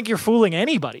don't even think you're fooling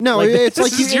anybody. No, like, it's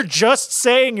like you're just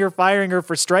saying you're firing her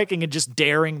for striking and just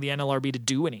daring the NLRB to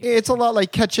do anything. It's a lot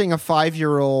like catching a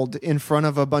 5-year-old in front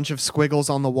of a bunch of squiggles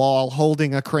on the wall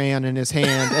holding a crayon in his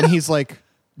hand, and he's like,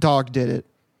 dog did it.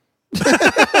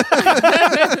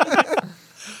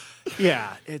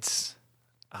 Yeah,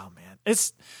 oh man.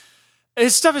 This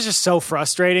stuff is just so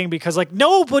frustrating because like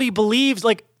nobody believes,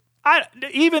 like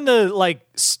even the like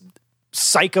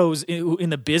psychos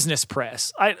in the business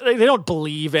press, they don't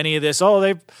believe any of this. Oh,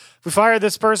 we fired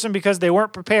this person because they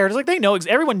weren't prepared. It's like they know,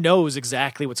 everyone knows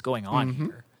exactly what's going on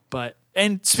here.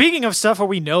 And speaking of stuff where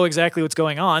we know exactly what's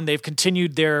going on, they've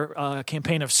continued their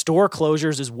campaign of store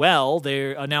closures as well.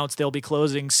 They announced they'll be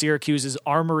closing Syracuse's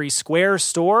Armory Square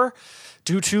store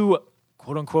due to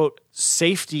quote unquote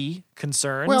safety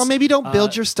concerns. Well, maybe don't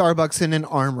build your Starbucks in an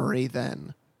armory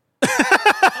then.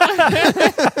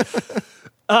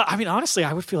 I mean, honestly,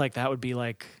 I would feel like that would be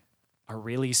like a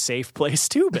really safe place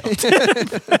to build.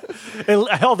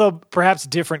 Although perhaps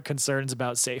different concerns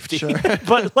about safety. Sure.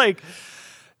 But like,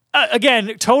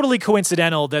 again, totally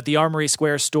coincidental that the Armory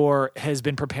Square store has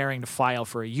been preparing to file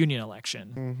for a union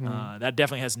election. That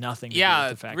definitely has nothing to do with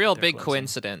the fact real that they're big closing.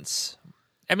 Coincidence.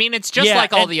 I mean, it's just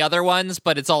like all the other ones,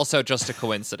 but it's also just a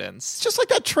coincidence. It's just like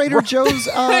that Trader Joe's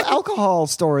alcohol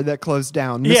store that closed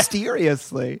down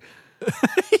mysteriously.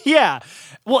 Yeah.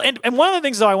 Well, and one of the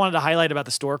things, though, I wanted to highlight about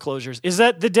the store closures is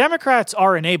that the Democrats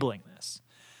are enabling this.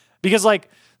 Because, like,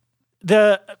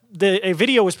 a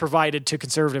video was provided to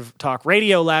Conservative Talk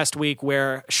Radio last week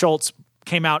where Schultz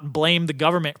came out and blamed the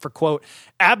government for, quote,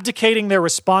 abdicating their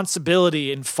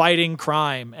responsibility in fighting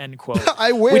crime, end quote.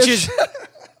 I wish. Which is,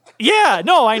 yeah,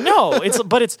 no, I know.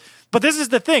 But this is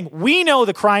the thing. We know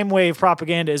the crime wave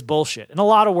propaganda is bullshit. And a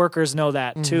lot of workers know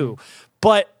that, too.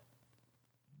 But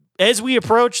as we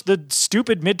approach the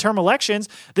stupid midterm elections,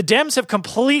 the Dems have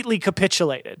completely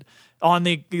capitulated on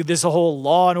this whole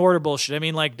law and order bullshit. I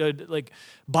mean, like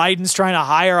Biden's trying to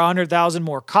hire 100,000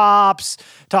 more cops,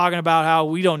 talking about how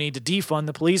we don't need to defund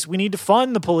the police, we need to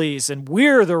fund the police, and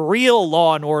we're the real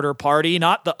law and order party,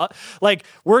 not the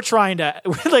we're trying to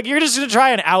you're just going to try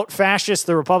and out fascist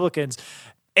the Republicans.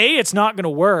 A, it's not going to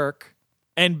work,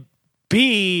 and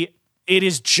B, it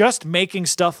is just making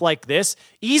stuff like this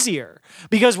easier.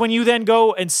 Because when you then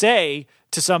go and say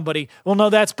to somebody, well, no,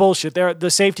 that's bullshit, the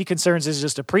safety concerns is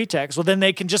just a pretext, well, then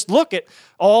they can just look at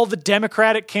all the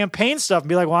Democratic campaign stuff and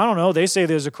be like, well, I don't know, they say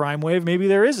there's a crime wave, maybe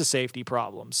there is a safety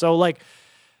problem. So, like,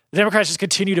 the Democrats just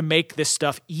continue to make this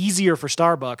stuff easier for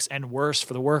Starbucks and worse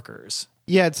for the workers.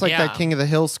 Yeah, it's like that King of the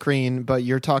Hill screen, but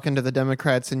you're talking to the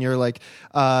Democrats and you're like,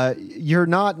 you're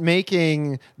not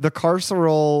making the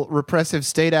carceral repressive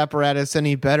state apparatus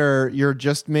any better. You're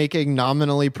just making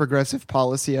nominally progressive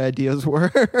policy ideas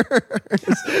worse.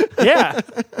 Yeah.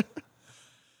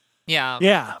 Yeah.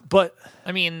 Yeah, but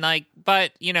I mean,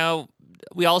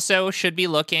 we also should be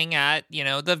looking at,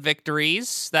 the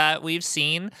victories that we've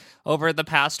seen over the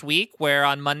past week, where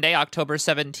on Monday, October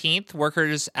 17th,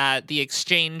 workers at the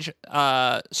Exchange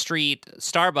Street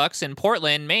Starbucks in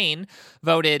Portland, Maine,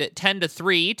 voted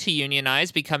 10-3 to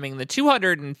unionize, becoming the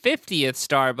 250th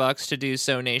Starbucks to do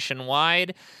so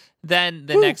nationwide. Then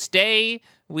the next day,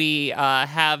 we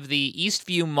have the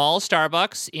Eastview Mall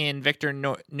Starbucks in Victor,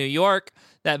 New York,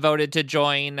 that voted to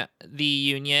join the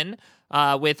union.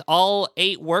 With all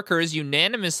 8 workers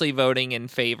unanimously voting in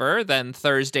favor. Then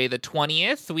Thursday the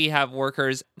 20th, we have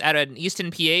workers at an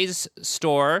Easton PA's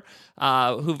store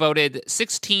who voted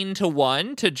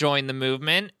 16-1 to join the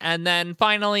movement. And then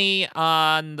finally,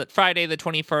 on Friday the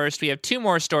 21st, we have 2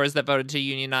 more stores that voted to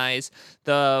unionize.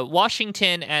 The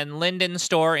Washington and Linden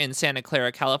store in Santa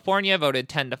Clara, California, voted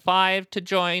 10-5 to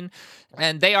join.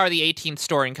 And they are the 18th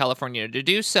store in California to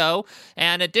do so.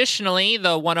 And additionally,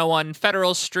 the 101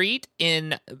 Federal Street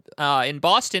in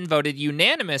Boston voted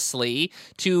unanimously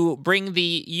to bring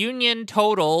the union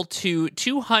total to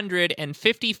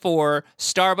 254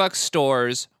 Starbucks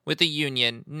stores with a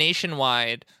union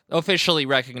nationwide, officially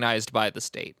recognized by the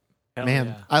state. Man,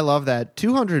 yeah. I love that.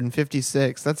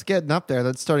 256. That's getting up there.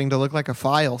 That's starting to look like a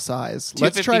file size.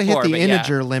 Let's try to hit 254, the but yeah.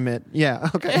 integer limit. Yeah.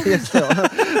 Okay. Yeah, still.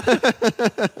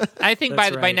 I think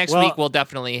That's by right. next Well- week we'll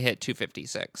definitely hit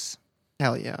 256.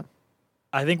 Hell yeah.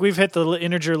 I think we've hit the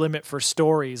integer limit for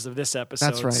stories of this episode.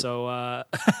 That's right. So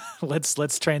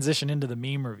let's transition into the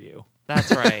meme review.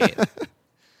 That's right.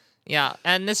 Yeah,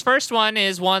 and this first one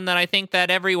is one that I think that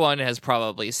everyone has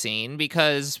probably seen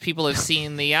because people have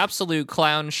seen the absolute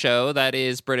clown show that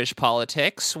is British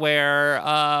politics, where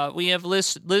we have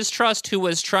Liz Truss, who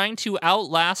was trying to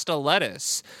outlast a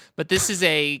lettuce. But this is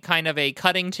a kind of a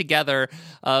cutting together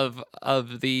of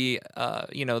the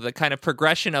the kind of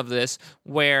progression of this,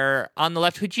 where on the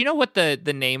left, do you know what the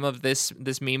name of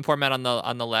this meme format on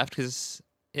the left is,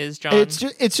 John?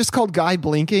 It's just called Guy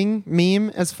Blinking meme,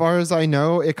 as far as I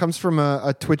know. It comes from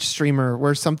a Twitch streamer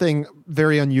where something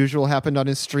very unusual happened on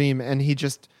his stream and he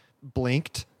just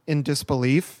blinked in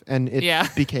disbelief and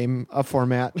it became a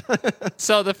format.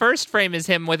 So the first frame is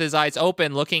him with his eyes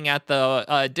open looking at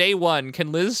the day one.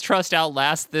 Can Liz Truss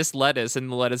outlast this lettuce? And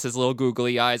the lettuce has little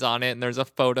googly eyes on it, and there's a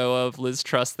photo of Liz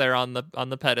Truss there on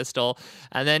the pedestal.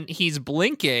 And then he's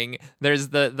blinking. There's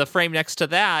the frame next to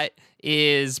that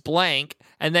is blank,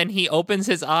 and then he opens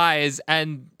his eyes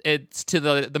and it's to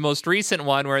the most recent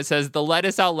one where it says the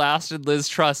lettuce outlasted Liz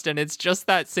Truss, and it's just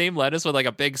that same lettuce with like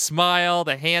a big smile.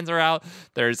 The hands are out.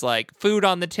 There's like food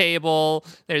on the table.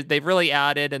 They've really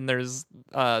added, and there's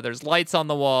lights on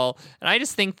the wall. And I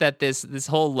just think that this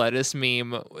whole lettuce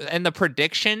meme and the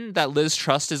prediction that Liz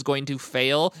Truss is going to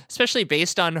fail, especially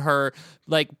based on her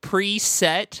like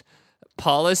preset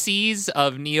policies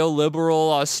of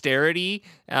neoliberal austerity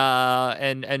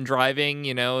and driving,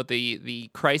 the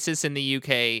crisis in the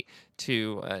UK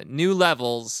to new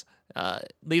levels,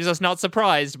 leaves us not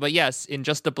surprised. But yes, in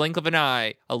just the blink of an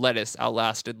eye, a lettuce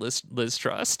outlasted Liz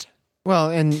Truss. Well,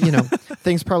 and,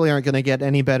 things probably aren't going to get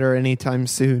any better anytime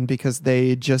soon because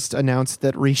they just announced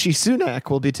that Rishi Sunak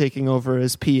will be taking over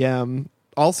as PM.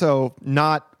 Also,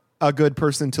 not a good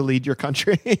person to lead your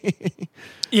country.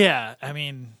 Yeah, I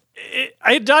mean,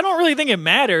 I don't really think it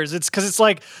matters. It's because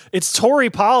it's Tory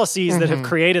policies that have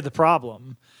created the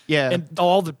problem. Yeah. And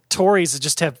all the Tories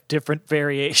just have different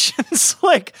variations.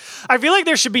 I feel like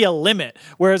there should be a limit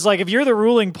where it's like if you're the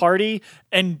ruling party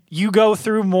and you go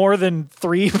through more than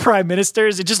 3 prime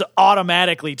ministers, it just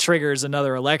automatically triggers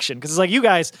another election. Because it's like, you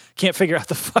guys can't figure out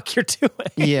the fuck you're doing.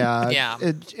 Yeah. Yeah.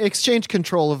 Exchange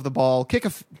control of the ball. Kick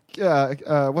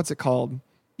what's it called?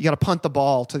 You got to punt the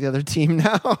ball to the other team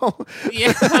now.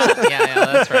 yeah,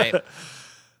 that's right.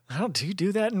 Do you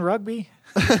do that in rugby?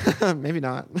 Maybe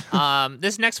not.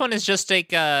 This next one is just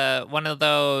like one of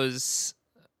those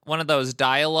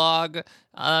dialogue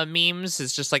memes.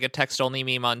 It's just like a text only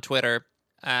meme on Twitter,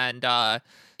 and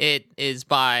it is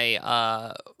by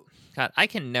God, I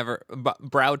can never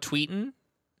Brow Tweetin.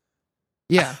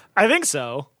 Yeah, I think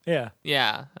so. Yeah.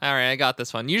 Yeah. All right, I got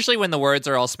this one. Usually when the words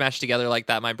are all smashed together like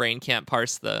that, my brain can't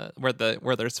parse where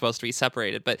they're supposed to be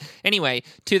separated. But anyway,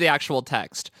 to the actual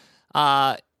text.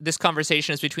 This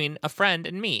conversation is between a friend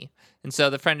and me. And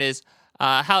so the friend is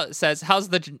how's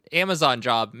the Amazon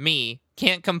job? Me,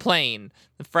 can't complain.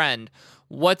 The friend,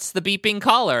 what's the beeping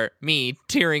caller? Me,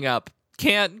 tearing up.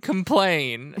 Can't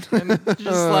complain. And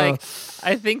just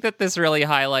I think that this really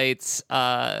highlights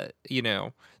the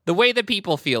way that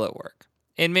people feel at work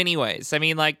in many ways. I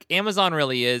mean, Amazon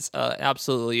really is an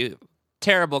absolutely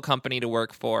terrible company to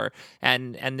work for,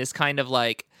 and this kind of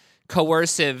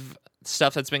coercive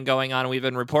stuff that's been going on, we've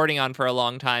been reporting on for a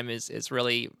long time, is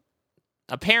really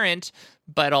apparent.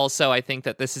 But also, I think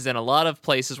that this is in a lot of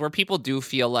places where people do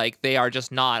feel like they are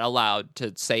just not allowed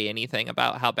to say anything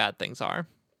about how bad things are.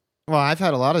 Well, I've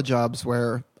had a lot of jobs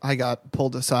where I got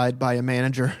pulled aside by a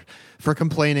manager for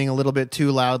complaining a little bit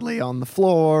too loudly on the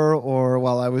floor or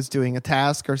while I was doing a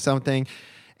task or something.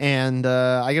 And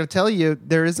I got to tell you,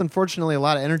 there is unfortunately a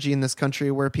lot of energy in this country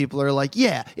where people are like,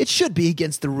 yeah, it should be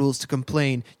against the rules to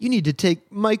complain. You need to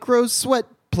take micro sweat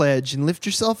pledge and lift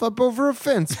yourself up over a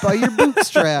fence by your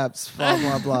bootstraps, blah,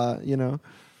 blah, blah,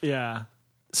 Yeah.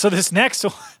 So this next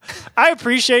one, I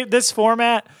appreciate this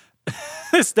format,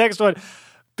 this next one,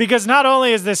 because not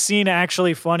only is this scene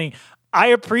actually funny, I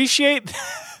appreciate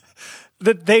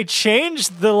that they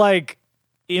changed the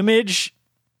image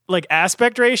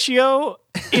aspect ratio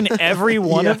in every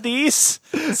one of these,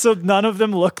 so none of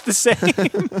them look the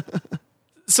same.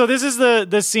 So this is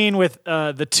the scene with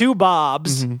the 2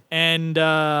 Bobs and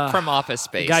from Office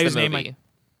Space, guy the whose name movie.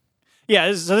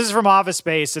 so this is from Office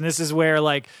Space, and this is where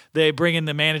they bring in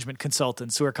the management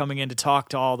consultants who are coming in to talk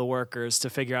to all the workers to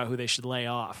figure out who they should lay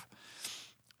off.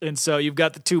 And so you've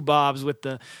got the 2 Bobs with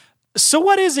the so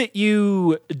what is it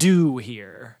you do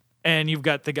here? And you've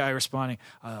got the guy responding,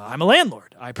 I'm a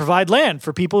landlord. I provide land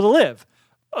for people to live.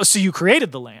 Oh, so you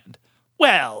created the land?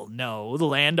 Well, no, the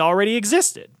land already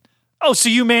existed. Oh, so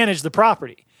you manage the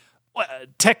property? Well,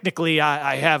 technically,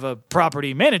 I have a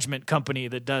property management company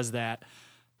that does that.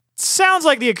 Sounds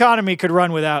like the economy could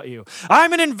run without you.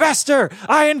 I'm an investor.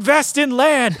 I invest in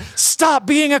land. Stop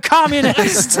being a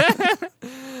communist.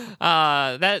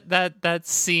 That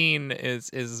scene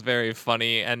is very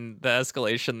funny, and the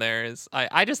escalation there is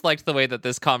I just liked the way that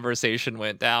this conversation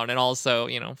went down, and also,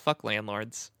 fuck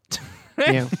landlords.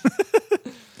 Yeah.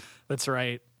 That's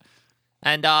right.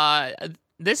 And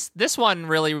this one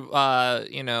really,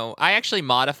 I actually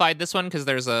modified this one because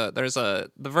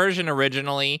the version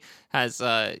originally has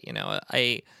a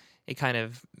kind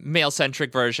of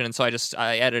male-centric version, and so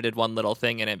I edited one little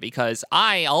thing in it because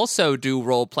I also do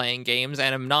role-playing games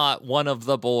and am not one of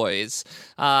the boys.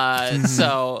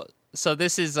 So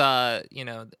this is, the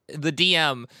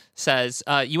DM says,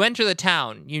 you enter the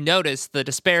town, you notice the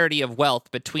disparity of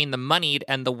wealth between the moneyed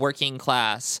and the working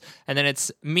class. And then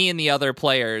it's me and the other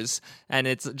players, and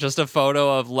it's just a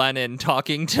photo of Lenin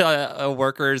talking to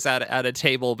workers at a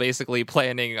table, basically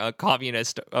planning a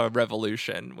communist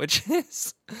revolution, which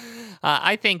is...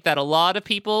 I think that a lot of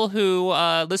people who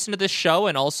listen to this show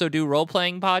and also do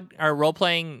role-playing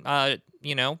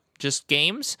just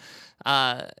games...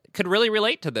 could really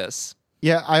relate to this.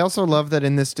 Yeah, I also love that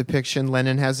in this depiction,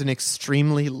 Lenin has an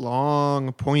extremely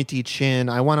long, pointy chin.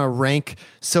 I want to rank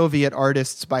Soviet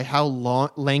artists by how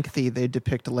lengthy they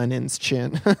depict Lenin's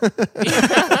chin.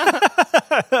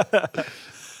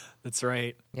 That's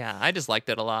right. Yeah, I just liked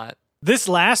it a lot. This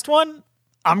last one,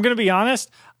 I'm going to be honest,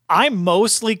 I'm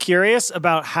mostly curious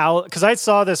about how, because I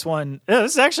saw this one,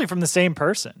 this is actually from the same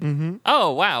person. Mm-hmm.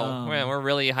 Oh, wow. We're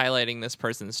really highlighting this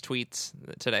person's tweets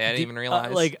today. I didn't even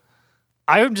realize.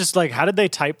 I'm just like, how did they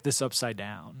type this upside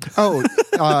down? Oh,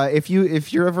 if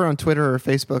you're ever on Twitter or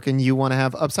Facebook and you want to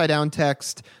have upside down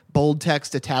text, bold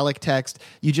text, italic text,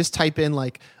 you just type in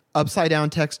upside down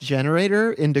text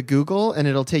generator into Google, and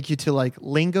it'll take you to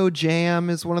Lingo Jam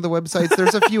is one of the websites.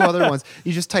 There's a few other ones.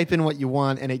 You just type in what you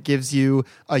want, and it gives you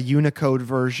a Unicode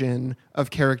version of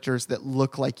characters that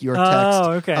look like your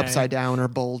text upside down or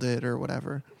bolded or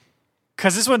whatever.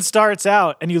 Because this one starts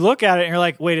out, and you look at it, and you're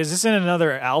like, wait, is this in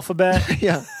another alphabet?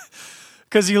 Yeah.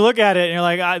 Because you look at it, and you're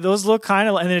like, those look kind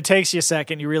of... And then it takes you a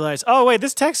second, you realize, oh, wait,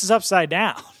 this text is upside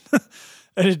down.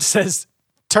 And it says,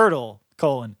 turtle,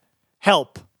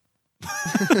 help.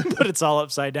 But it's all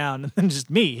upside down. And then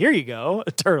just me, here you go,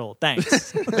 a turtle,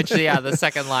 thanks. Which, the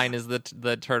second line is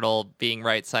the turtle being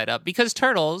right side up. Because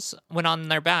turtles, when on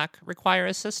their back, require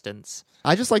assistance.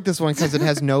 I just like this one because it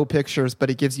has no pictures, but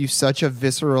it gives you such a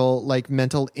visceral,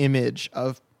 mental image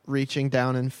of reaching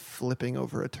down and flipping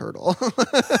over a turtle.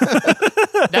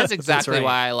 That's exactly right.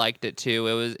 why I liked it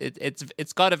too.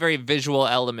 It's got a very visual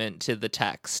element to the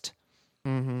text.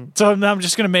 Mm-hmm. So I'm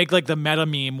just going to make the meta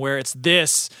meme where it's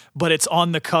this, but it's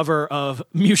on the cover of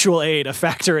Mutual Aid, a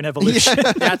factor in evolution.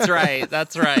 Yeah.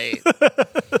 That's right.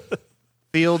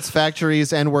 Fields,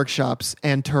 factories, and workshops,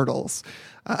 and turtles.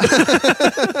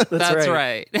 That's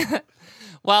right.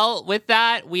 Well, with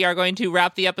that, we are going to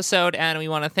wrap the episode, and we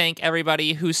want to thank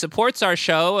everybody who supports our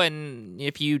show. And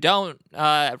if you don't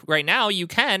right now, you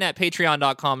can at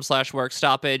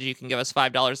patreon.com/workstoppage. You can give us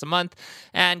 $5 a month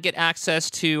and get access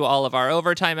to all of our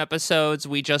overtime episodes.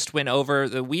 We just went over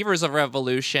the Weavers of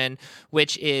Revolution,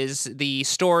 which is the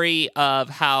story of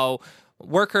how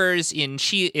workers in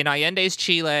Allende's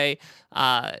Chile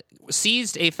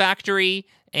seized a factory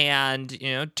and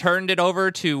turned it over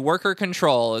to worker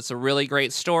control. It's a really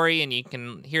great story, and you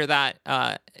can hear that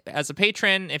as a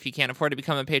patron. If you can't afford to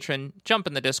become a patron, jump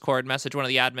in the Discord, message one of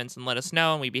the admins, and let us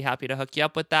know, and we'd be happy to hook you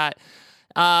up with that.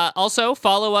 Also,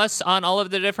 follow us on all of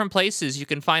the different places. You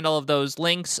can find all of those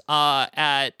links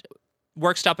at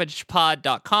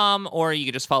workstoppagepod.com, or you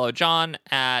can just follow John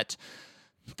at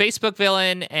Facebook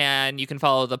Villain, and you can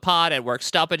follow the pod at Work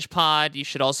Stoppage Pod. You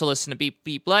should also listen to Beep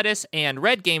Beep Lettuce and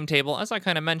Red Game Table. As I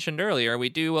kind of mentioned earlier, we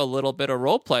do a little bit of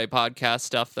roleplay podcast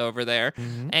stuff over there.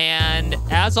 Mm-hmm. And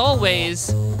as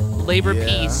always, labor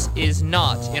peace is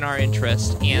not in our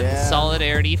interest, and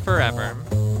solidarity forever.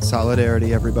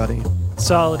 Solidarity, everybody.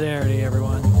 Solidarity,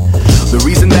 everyone. The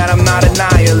reason that I'm not a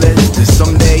nihilist is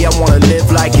someday I want to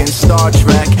live like in Star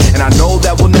Trek. And I know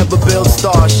that we'll never build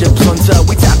starships until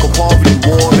we tackle poverty,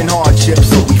 war, and hardship.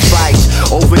 So we fight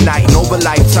overnight and over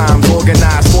lifetimes,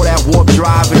 organized for that warp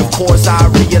drive. And of course I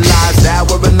realize that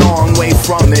we're a long way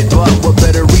from it, but what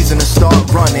better reason to start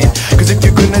running? Cause if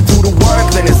you're gonna do the work,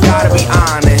 then it's gotta be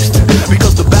honest,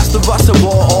 because the best of us have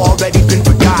all already been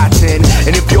forgotten.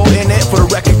 And if you're in it for the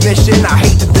recognition,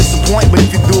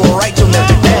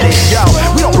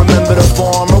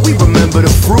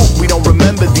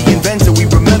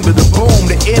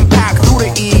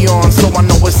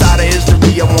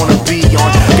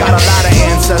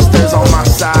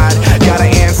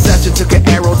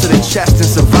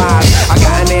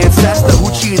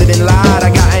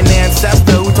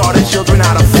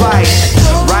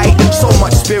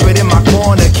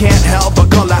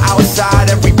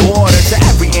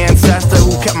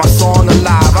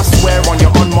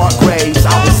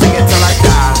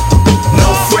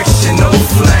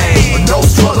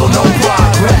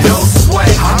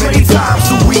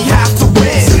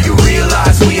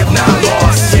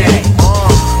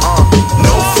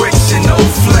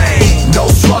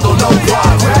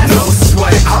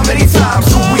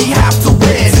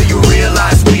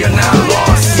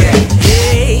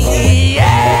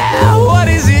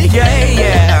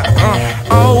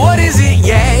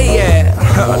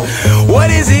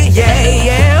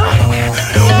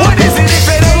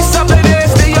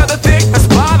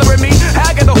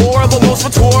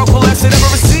 lesson ever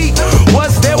received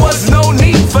was there was no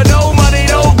need for no money,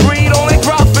 no greed, only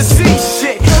prophecy.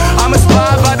 Shit, I'm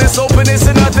inspired by this openness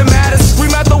and nothing matters.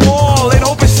 Scream at the wall and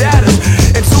hope it shatters.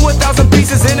 Into 1,000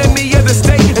 pieces, enemy of the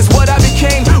state is what I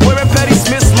became. Wearing Petty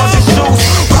Smith's musty shoes.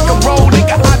 Rock and roll,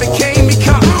 nigga, I became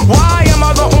become. Why am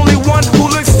I the only one who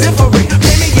looks different?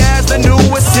 Pay me as the new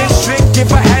eccentric.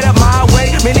 If I had it my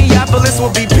way, Minneapolis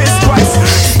would be pissed twice.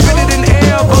 Spin it in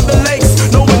air above the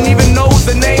lakes. No one even knows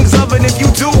the names of it. If you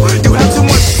do, you have too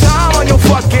much time on your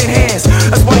fucking hands.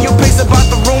 That's why you pace about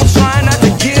the room trying not to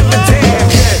give a damn.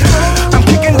 Yeah. I'm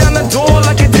kicking down the door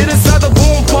like it did inside the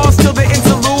boom. Pause till the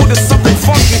interlude is something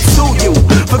funky to you.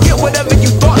 Forget whatever you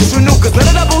thought you knew, cause none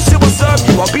of that bullshit will serve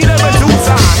you. I'll be there in due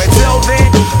time. Until then,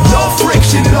 no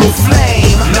friction, no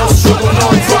flame, no struggle,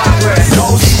 no progress,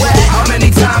 no sweat. How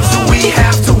many times do we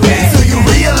have to win till you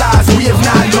realize we have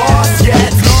not lost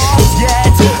yet? Lost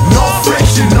yet. No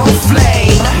friction, no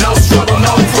flame, no struggle,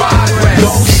 no progress,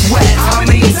 no sweat. How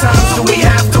many times do we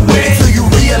have to win till you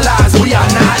realize we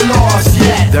are not lost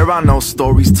yet? There are no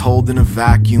stories told in a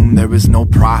vacuum. There is no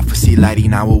prophecy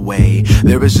lighting our way.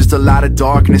 There is just a lot of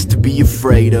darkness to be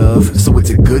afraid of. So it's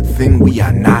a good thing we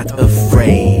are not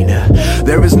afraid.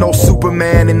 There is no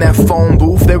Superman in that phone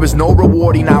booth. There is no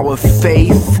rewarding our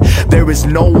faith. There is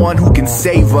no one who can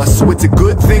save us. So it's a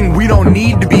good thing we don't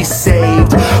need to be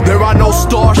saved. There are no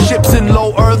starships in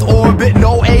low Earth orbit.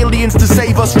 No aliens to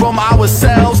save us from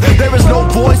ourselves. There is no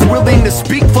voice willing to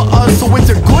speak for us. So it's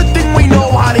a good thing we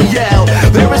know how to yell.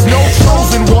 There is no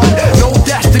chosen one, no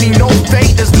destiny, no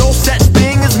fate. There's no such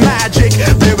thing as magic.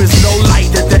 There is no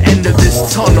light at the end of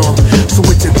this tunnel. So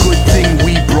it's a good thing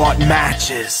we brought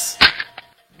matches.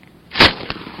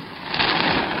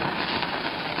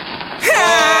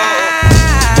 Yeah.